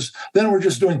resources, then we're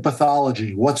just doing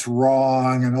pathology. What's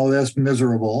wrong? And oh, that's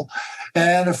miserable.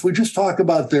 And if we just talk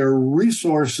about their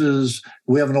resources,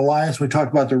 we have an alliance, we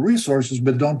talk about their resources,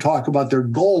 but don't talk about their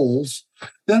goals,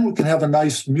 then we can have a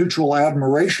nice mutual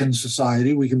admiration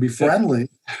society. We can be friendly,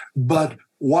 but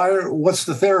what's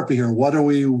the therapy here? What are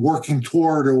we working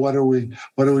toward, or what are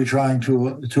we trying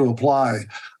to apply?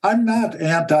 I'm not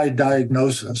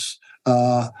anti-diagnosis.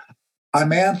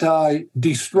 I'm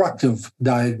anti-destructive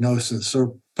diagnosis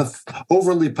or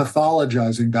overly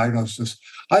pathologizing diagnosis.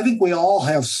 I think we all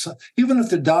have, even if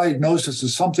the diagnosis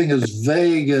is something as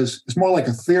vague as, it's more like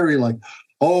a theory, like,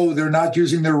 oh, they're not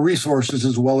using their resources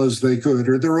as well as they could,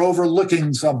 or they're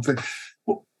overlooking something.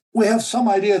 We have some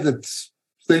idea that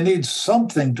they need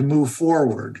something to move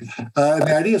forward. And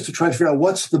the idea is to try to figure out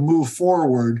what's the move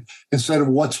forward instead of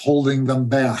what's holding them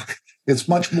back. It's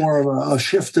much more of a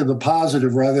shift to the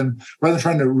positive rather than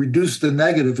trying to reduce the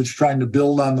negative. It's trying to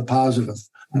build on the positive.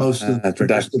 Most of that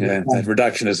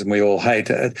reductionism we all hate.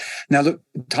 Now, look,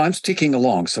 time's ticking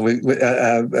along, so we know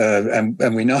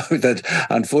that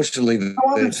unfortunately. I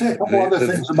want to say a couple other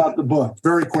things about the book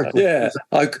very quickly. Yeah.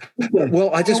 I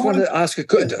just wanted to ask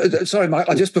sorry,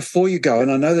 Mike, just before you go, and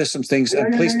I know there's some things,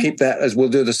 and please keep that as we'll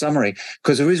do the summary,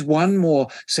 because there is one more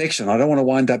section. I don't want to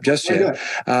wind up just yet,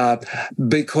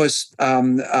 because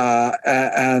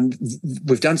and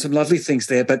we've done some lovely things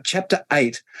there, but chapter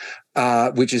 8.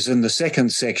 Which is in the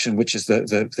second section, which is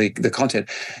the content,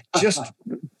 just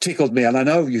tickled me. And I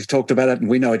know you've talked about it and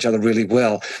we know each other really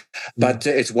well, but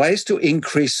it's ways to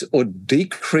increase or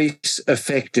decrease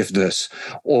effectiveness,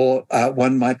 or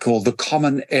one might call the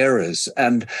common errors.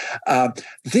 And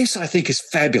this, I think, is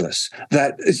fabulous,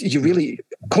 that you really,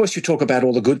 of course, you talk about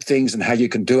all the good things and how you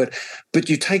can do it, but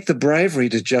you take the bravery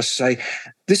to just say,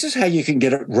 this is how you can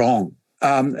get it wrong.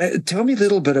 Tell me a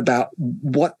little bit about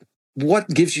what what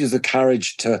gives you the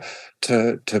courage to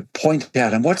point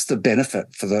out, and what's the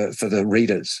benefit for the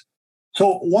readers?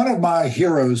 So one of my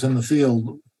heroes in the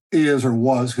field is, or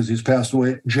was, because he's passed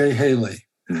away, Jay Haley.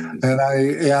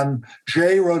 And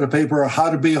Jay wrote a paper on how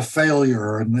to be a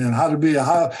failure and how to be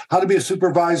a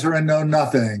supervisor and know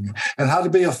nothing, and how to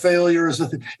be a failure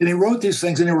and he wrote these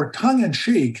things, and they were tongue in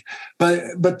cheek,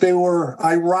 but they were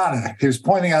ironic. He was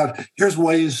pointing out, here's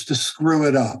ways to screw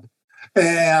it up.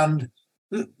 And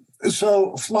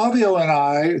so Flavio and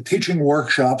I, teaching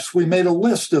workshops, we made a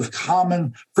list of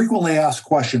common, frequently asked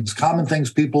questions, common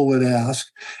things people would ask,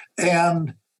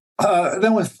 and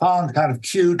then we found kind of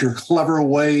cute or clever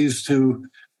ways to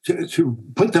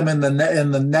put them in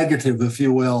the negative, if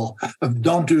you will, of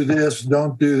don't do this,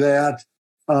 don't do that.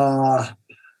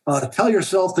 Tell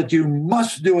yourself that you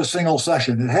must do a single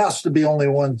session. It has to be only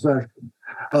one session.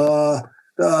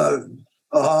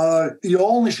 You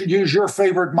only should use your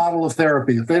favorite model of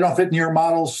therapy. If they don't fit in your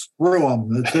model, screw them.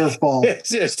 It's their fault.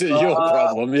 It's just your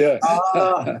problem, yeah.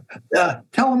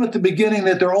 Tell them at the beginning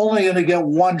that they're only going to get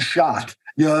one shot.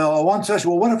 One session.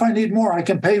 Well, what if I need more? I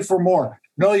can pay for more.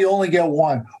 No, you only get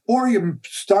one. Or you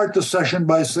start the session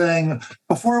by saying,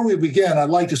 before we begin,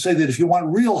 I'd like to say that if you want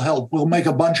real help, we'll make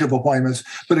a bunch of appointments.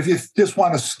 But if you just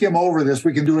want to skim over this,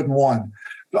 we can do it in one.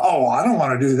 Oh, I don't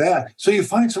want to do that. So you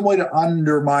find some way to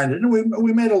undermine it. And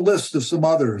we made a list of some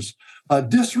others.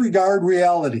 Disregard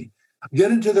reality.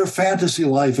 Get into their fantasy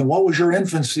life and what was your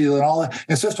infancy and all that.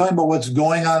 Instead of talking about what's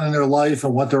going on in their life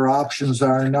and what their options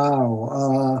are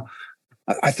now.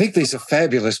 I think these are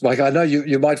fabulous, Mike. I know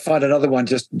you might find another one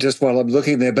just while I'm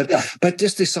looking there, but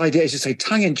just this idea, as you say,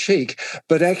 tongue in cheek,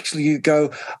 but actually you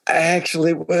go,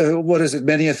 what is it?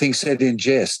 Many a thing said in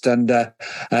jest, and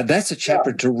that's a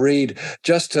chapter to read,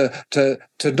 just to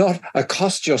not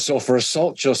accost yourself or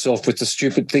assault yourself with the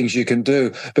stupid things you can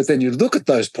do, but then you look at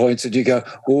those points and you go,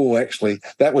 oh, actually,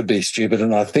 that would be stupid,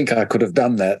 and I think I could have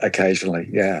done that occasionally.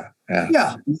 Yeah. I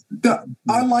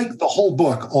like the whole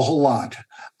book a whole lot.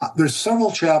 There's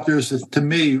several chapters that, to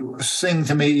me, sing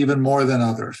to me even more than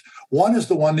others. One is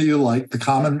the one that you like, the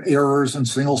common errors in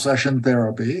single-session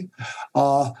therapy.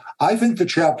 I think the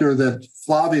chapter that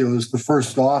Flavio is the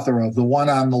first author of, the one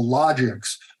on the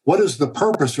logics, what is the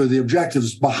purpose or the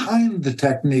objectives behind the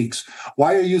techniques?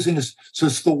 Why are you using this? So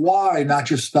it's the why, not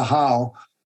just the how,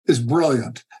 is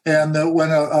brilliant. And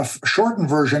when a shortened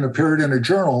version appeared in a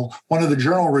journal, one of the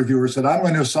journal reviewers said, I'm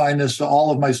going to assign this to all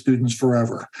of my students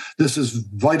forever. This is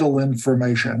vital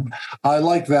information. I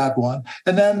like that one.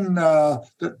 And then I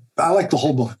like the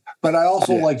whole book, but I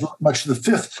also like very much the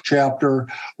fifth chapter,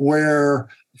 where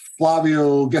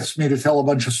Flavio gets me to tell a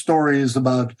bunch of stories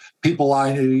about people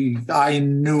I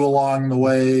knew along the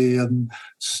way, and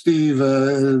Steve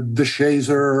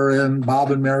DeShazer and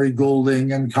Bob and Mary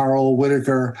Goulding and Carl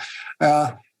Whitaker.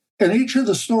 And each of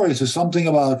the stories is something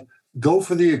about go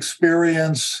for the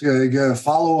experience,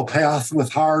 follow a path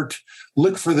with heart,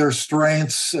 look for their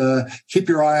strengths, keep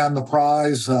your eye on the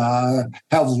prize,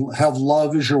 have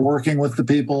love as you're working with the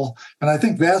people. And I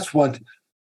think that's what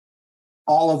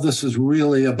all of this is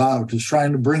really about, is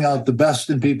trying to bring out the best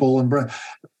in people, and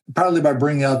partly by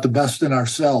bringing out the best in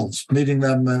ourselves, meeting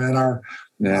them in our,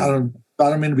 I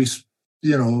don't mean to be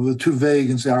too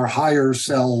vague and say our higher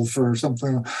self or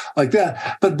something like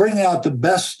that, but bringing out the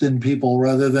best in people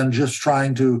rather than just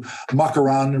trying to muck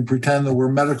around and pretend that we're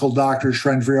medical doctors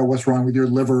trying to figure out what's wrong with your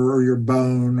liver or your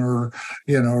bone or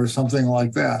something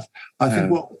like that. I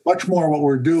think much more what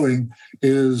we're doing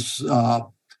is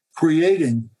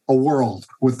creating a world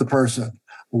with the person.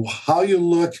 How you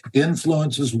look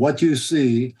influences what you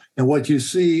see, and what you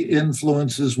see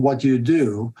influences what you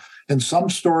do. And some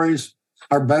stories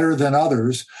are better than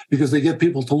others because they get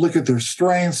people to look at their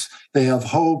strengths. They have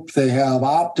hope. They have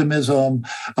optimism.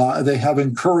 They have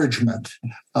encouragement.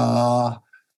 So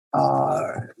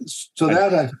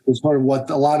that I think is sort of what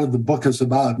a lot of the book is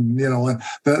about. And, and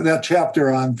that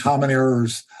chapter on common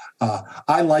errors,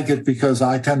 I like it because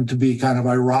I tend to be kind of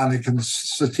ironic and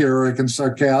satiric and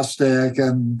sarcastic,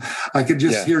 and I could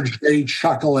just hear Jay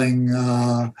chuckling.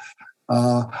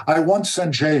 I once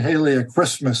sent Jay Haley a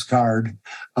Christmas card.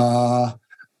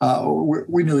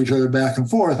 We knew each other back and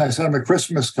forth. I sent him a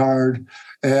Christmas card,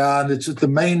 and it's at the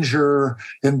manger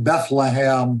in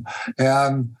Bethlehem.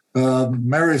 And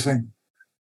Mary's saying,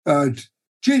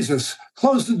 Jesus,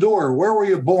 close the door. Where were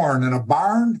you born? In a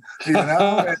barn?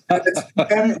 It's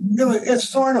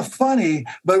sort of funny.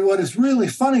 But what is really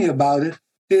funny about it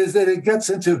is that it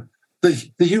gets into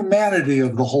the humanity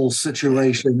of the whole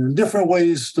situation and different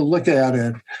ways to look at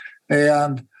it.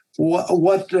 And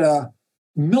what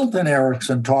Milton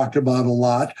Erickson talked about a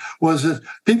lot was that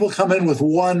people come in with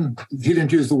one, he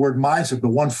didn't use the word mindset, but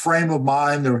one frame of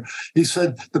mind. Or he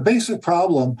said the basic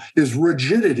problem is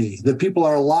rigidity, that people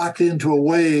are locked into a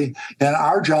way, and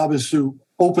our job is to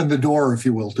open the door, if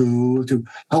you will, to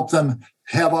help them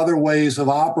have other ways of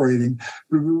operating,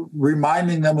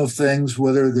 reminding them of things,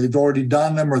 whether they've already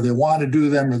done them or they want to do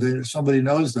them or somebody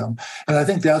knows them. And I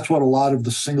think that's what a lot of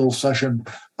the single session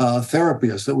therapy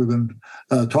is that we've been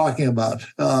talking about.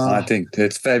 I think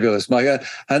it's fabulous, Mike.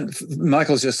 And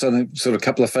Michael's just on a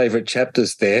couple of favorite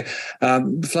chapters there.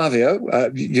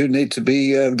 Flavio, you need to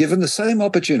be given the same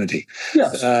opportunity.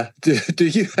 Yes. Do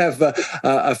you have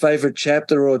a favorite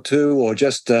chapter or two, or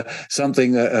just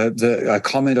something, a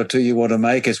comment or two you want to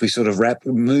make as we sort of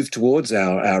move towards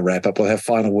our wrap up? We'll have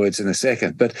final words in a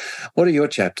second. But what are your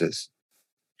chapters?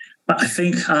 I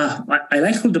think I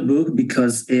like the book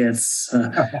because it's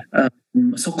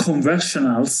so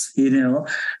conventional,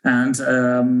 and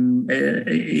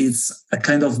it's a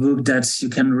kind of book that you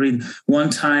can read one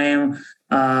time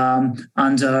on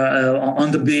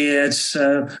the beach,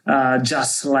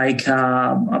 just like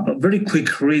a very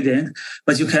quick reading.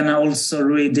 But you can also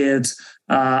read it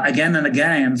again and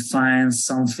again and find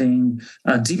something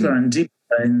deeper and deeper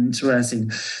and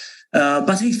interesting.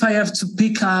 But if I have to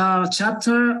pick a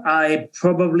chapter, I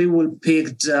probably will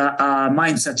pick the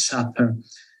mindset chapter,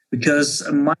 because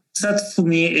mindset for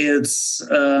me is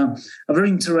a very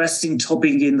interesting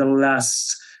topic in the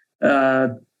last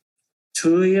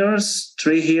 2 years,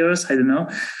 3 years, I don't know.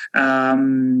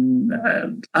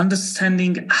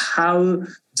 Understanding how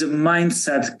the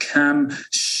mindset can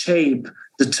shape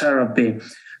the therapy.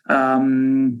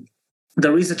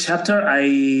 There is a chapter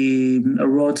I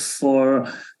wrote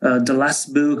for the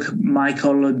last book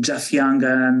Michael, Jeff Young,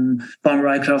 and Paul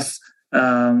Rycroft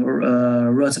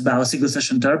wrote about single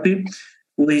session therapy,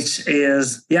 which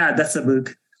is, that's a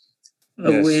book,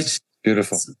 yes, which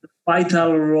beautiful. is the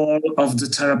vital role of the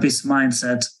therapist's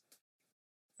mindset.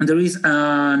 And there is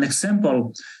an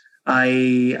example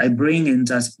I bring in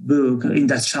that book, in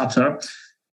that chapter,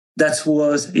 that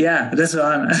was, that's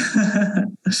one.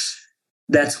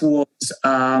 That was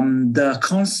the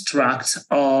construct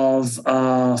of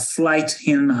flight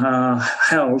in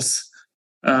health.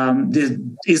 This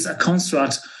is a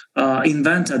construct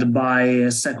invented by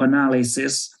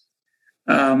psychoanalysis,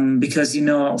 because,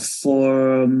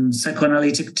 for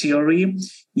psychoanalytic theory,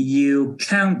 you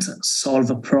can't solve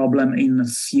a problem in a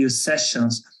few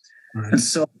sessions. Right. And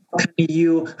so how can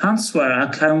you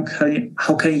answer,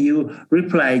 how can you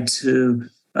reply to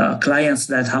clients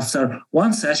that after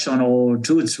one session or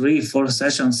 2, 3, 4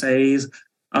 sessions says,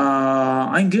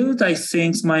 I'm good, I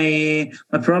think my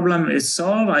problem is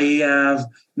solved, I have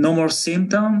no more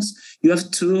symptoms. You have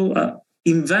to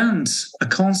invent a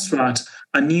construct,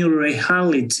 a new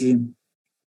reality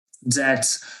that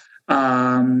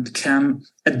can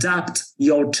adapt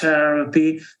your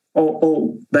therapy,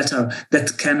 or better,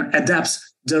 that can adapt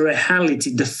the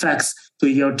reality, the facts to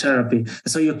your therapy.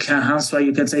 So you can answer,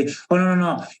 you can say, oh,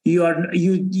 no,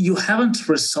 you haven't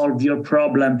resolved your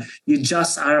problem. You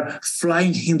just are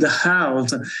flying in the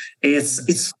health.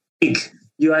 It's fake.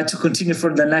 You have to continue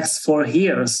for the next 4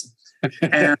 years.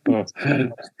 And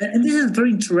this is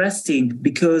very interesting,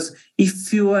 because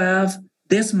if you have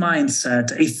this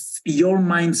mindset, if your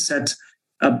mindset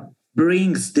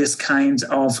brings this kind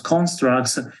of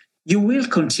constructs, you will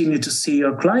continue to see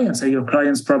your clients, and your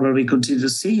clients probably continue to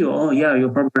see you. Oh, yeah, you're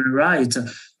probably right.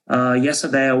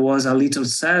 Yesterday I was a little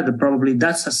sad. Probably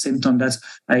that's a symptom that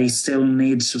I still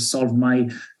need to solve my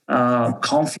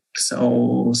conflicts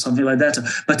or something like that.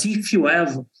 But if you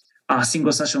have a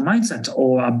single session mindset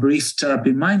or a brief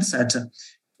therapy mindset,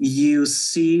 you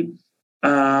see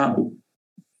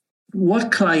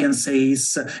what client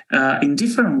says in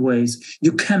different ways.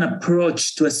 You can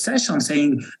approach to a session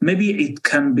saying, maybe it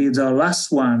can be the last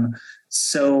one.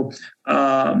 So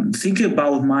thinking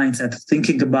about mindset,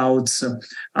 thinking about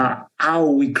how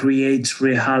we create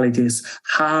realities,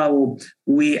 how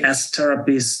we as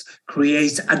therapists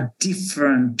create a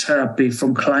different therapy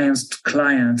from clients to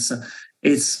clients,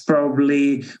 it's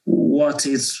probably what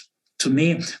is, to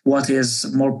me, what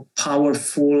is more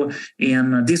powerful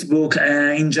in this book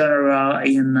and in general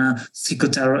in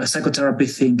psychotherapy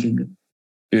thinking.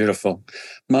 Beautiful.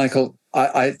 Michael,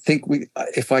 I think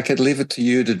if I could leave it to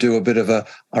you to do a bit of a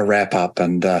wrap up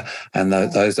and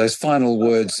those final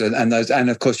words and those, and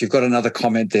of course you've got another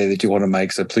comment there that you want to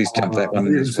make, so please jump that one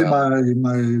in as well.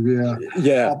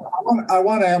 I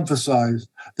want to emphasize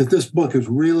that this book is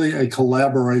really a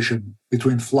collaboration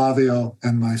between Flavio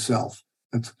and myself.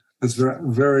 It's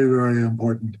very, very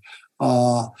important.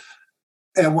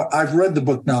 I've read the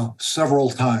book now several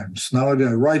times. Not only did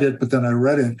I write it, but then I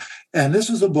read it. And this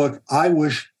is a book I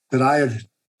wish that I had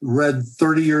read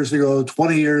 30 years ago,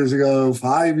 20 years ago,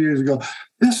 5 years ago.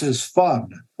 This is fun.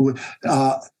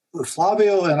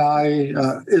 Flavio and I,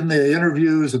 in the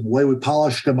interviews and the way we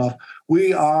polished them up,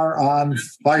 we are on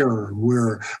fire.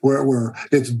 We're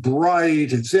it's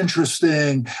bright, it's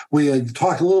interesting. We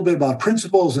talk a little bit about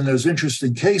principles, and there's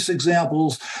interesting case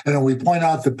examples, and then we point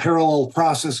out the parallel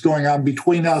process going on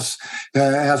between us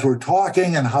as we're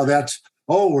talking, and how that's,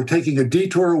 we're taking a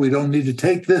detour. We don't need to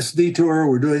take this detour.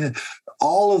 We're doing it.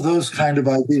 All of those kind of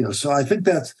ideas. So I think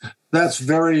that's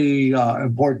very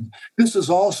important. This is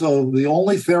also the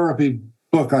only therapy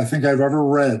book I think I've ever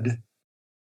read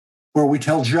where we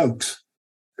tell jokes.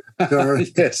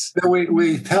 Yes. We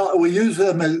use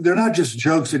them. They're not just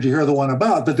jokes that you hear the one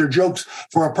about, but they're jokes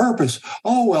for a purpose.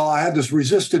 Oh, well, I had this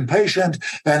resistant patient,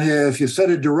 and if you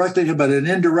said it directly, but in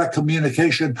indirect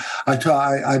communication,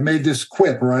 I made this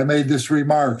quip or I made this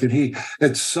remark, and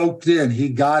it soaked in. He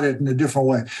got it in a different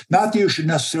way. Not that you should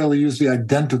necessarily use the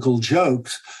identical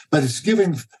jokes, but it's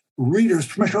giving readers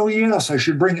permission. Oh, yes, I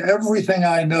should bring everything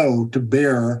I know to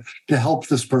bear to help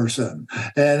this person.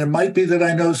 And it might be that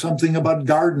I know something about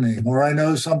gardening, or I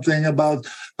know something about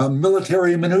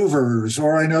military maneuvers,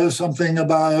 or I know something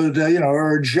about,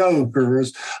 or a joke, or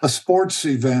a sports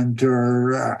event,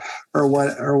 or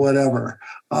whatever.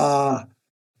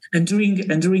 And during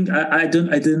I don't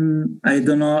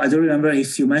know, I don't remember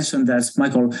if you mentioned that,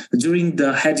 Michael, during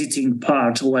the editing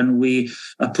part, when we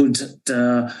put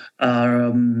the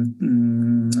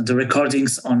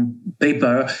recordings on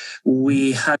paper,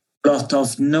 we had a lot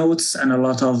of notes and a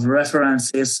lot of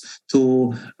references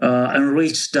to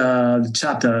enrich the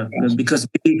chapter, because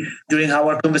during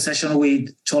our conversation we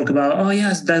talk about,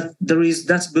 that there is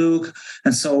that book,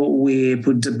 and so we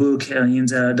put the book in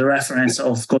the reference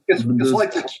of course.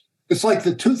 It's like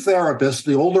the two therapists,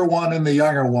 the older one and the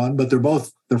younger one, but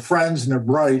they're friends and they're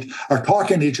bright, are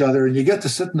talking to each other, and you get to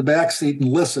sit in the back seat and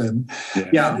listen.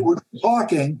 Yeah. And we're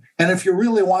talking, and if you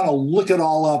really want to look it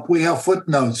all up, we have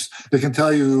footnotes that can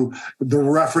tell you the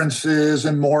references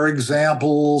and more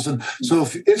examples. And so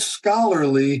it's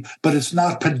scholarly, but it's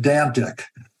not pedantic.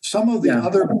 Some of the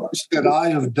other books that I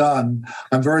have done,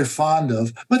 I'm very fond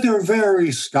of, but they're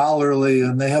very scholarly,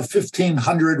 and they have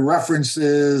 1,500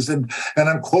 references, and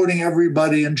I'm quoting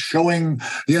everybody and showing,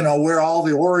 where all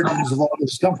the origins of all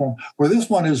this come from. Where this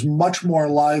one is much more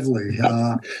lively.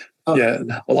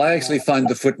 Well, I actually find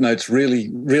the footnotes really,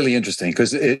 really interesting,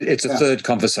 because it's a third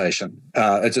conversation.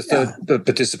 It's a third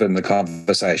participant in the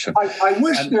conversation. I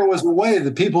wish there was a way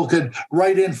that people could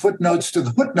write in footnotes to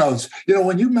the footnotes.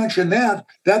 When you mentioned that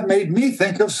made me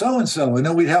think of so-and-so, and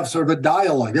then we'd have sort of a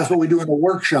dialogue. That's what we do in a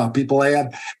workshop. People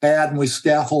add, and we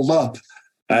scaffold up.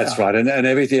 That's right. And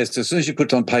everything, as soon as you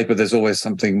put it on paper, there's always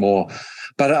something more.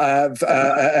 But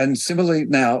and similarly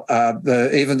now,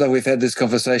 even though we've had this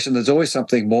conversation, there's always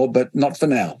something more, but not for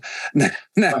now.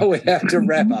 Now we have to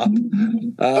wrap up.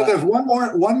 But there's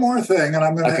one more thing, and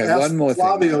I'm going to ask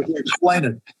Flavio to explain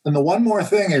it. And the one more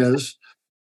thing is,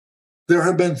 there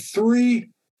have been 3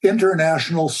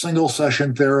 international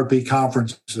single-session therapy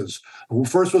conferences. The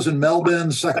first was in Melbourne,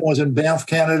 the second was in Banff,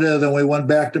 Canada, then we went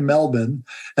back to Melbourne.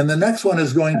 And the next one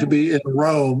is going to be in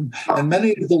Rome. And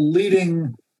many of the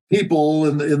leading people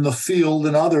in the field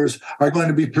and others are going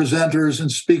to be presenters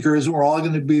and speakers, and we're all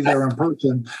going to be there in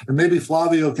person. And maybe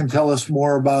Flavio can tell us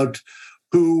more about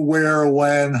who, where,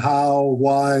 when, how,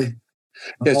 why.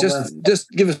 Yes, just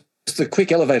give us a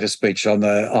quick elevator speech on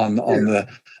the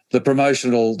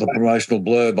promotional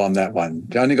blurb on that one.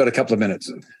 You only got a couple of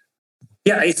minutes.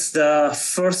 Yeah, it's the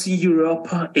first in Europe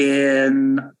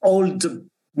in all the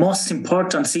most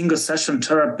important single session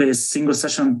therapists, single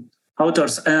session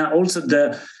authors, and also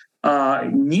the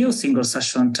new single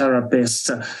session therapists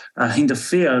in the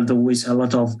field with a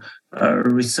lot of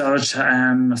research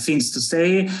and things to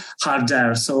say are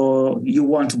there. So you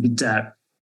want to be there.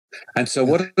 And so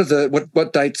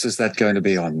what dates is that going to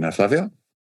be on, Flavio?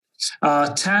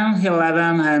 10,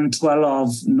 11, and 12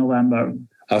 of November.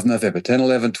 10,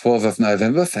 11, 12 of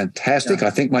November. Fantastic. Yeah. I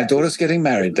think my daughter's getting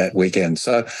married that weekend.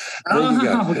 So there you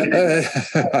go. Okay.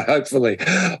 Hopefully.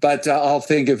 But I'll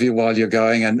think of you while you're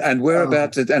going. And we're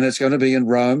about to, and it's going to be in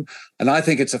Rome. And I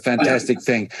think it's a fantastic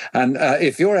thing. And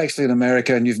if you're actually in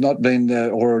America and you've not been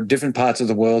or different parts of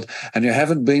the world and you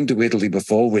haven't been to Italy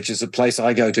before, which is a place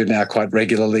I go to now quite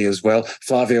regularly as well.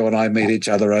 Flavio and I meet each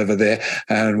other over there,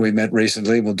 and we met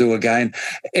recently. We'll do again.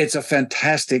 It's a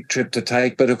fantastic trip to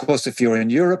take. But of course, if you're in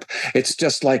Europe, it's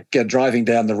just like driving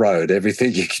down the road.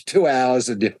 Everything, 2 hours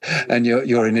and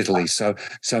you're in Italy. So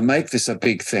make this a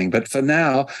big thing. But for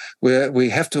now, we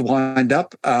have to wind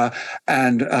up.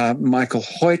 And Michael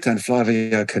Hoyt and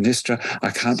Flavio Canistra, I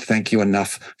can't thank you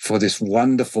enough for this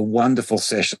wonderful, wonderful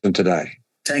session today.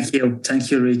 Thank you.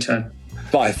 Thank you, Richard.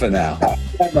 Bye for now.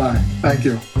 Bye-bye. Thank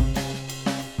you.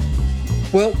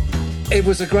 Well, it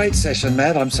was a great session,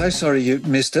 Matt. I'm so sorry you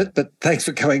missed it, but thanks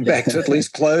for coming back to at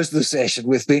least close the session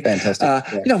with me. Fantastic.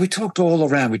 We talked all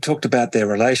around. We talked about their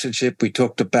relationship. We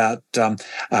talked about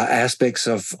aspects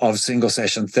of single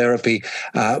session therapy.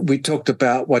 We talked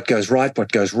about what goes right,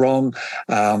 what goes wrong.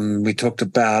 We talked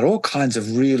about all kinds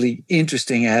of really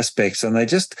interesting aspects, and they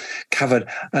just covered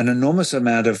an enormous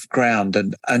amount of ground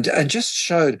and just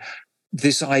showed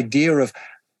this idea of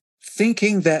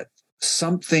thinking that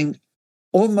something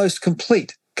almost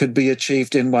complete could be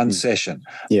achieved in one session.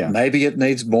 Yeah. Maybe it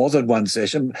needs more than one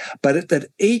session, but that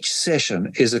each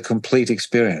session is a complete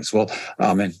experience. Well,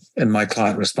 I mean, in my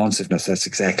client responsiveness, that's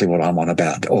exactly what I'm on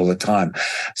about all the time.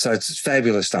 So it's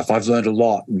fabulous stuff. I've learned a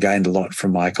lot and gained a lot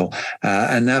from Michael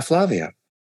and now Flavio.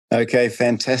 Okay,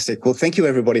 fantastic. Well, thank you,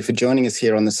 everybody, for joining us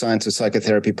here on the Science of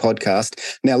Psychotherapy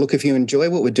podcast. Now, look, if you enjoy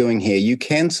what we're doing here, you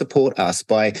can support us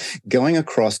by going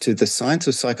across to the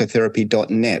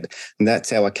scienceofpsychotherapy.net. And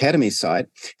that's our academy site.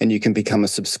 And you can become a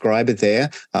subscriber there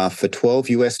for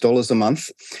 $12 a month.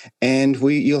 And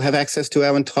you'll have access to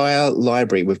our entire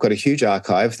library. We've got a huge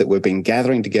archive that we've been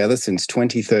gathering together since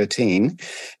 2013.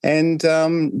 And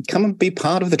come and be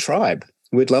part of the tribe.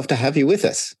 We'd love to have you with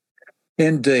us.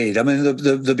 Indeed. I mean,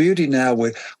 the beauty now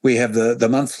we have the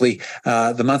monthly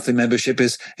membership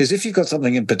is if you've got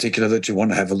something in particular that you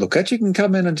want to have a look at, you can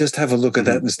come in and just have a look at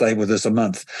that and stay with us a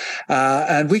month.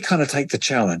 And we kind of take the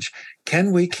challenge.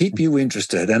 Can we keep you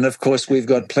interested? And of course, we've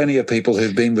got plenty of people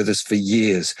who've been with us for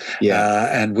years. Yeah.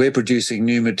 And we're producing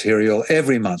new material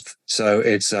every month. So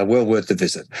it's well worth the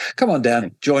visit. Come on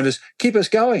down, join us, keep us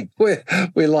going. We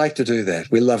like to do that.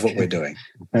 We love what we're doing.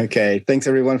 Okay. Thanks,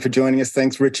 everyone, for joining us.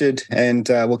 Thanks, Richard. And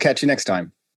we'll catch you next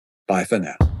time. Bye for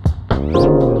now.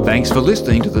 Thanks for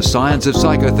listening to the Science of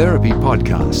Psychotherapy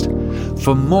podcast.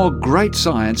 For more great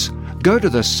science, go to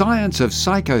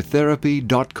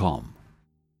thescienceofpsychotherapy.com.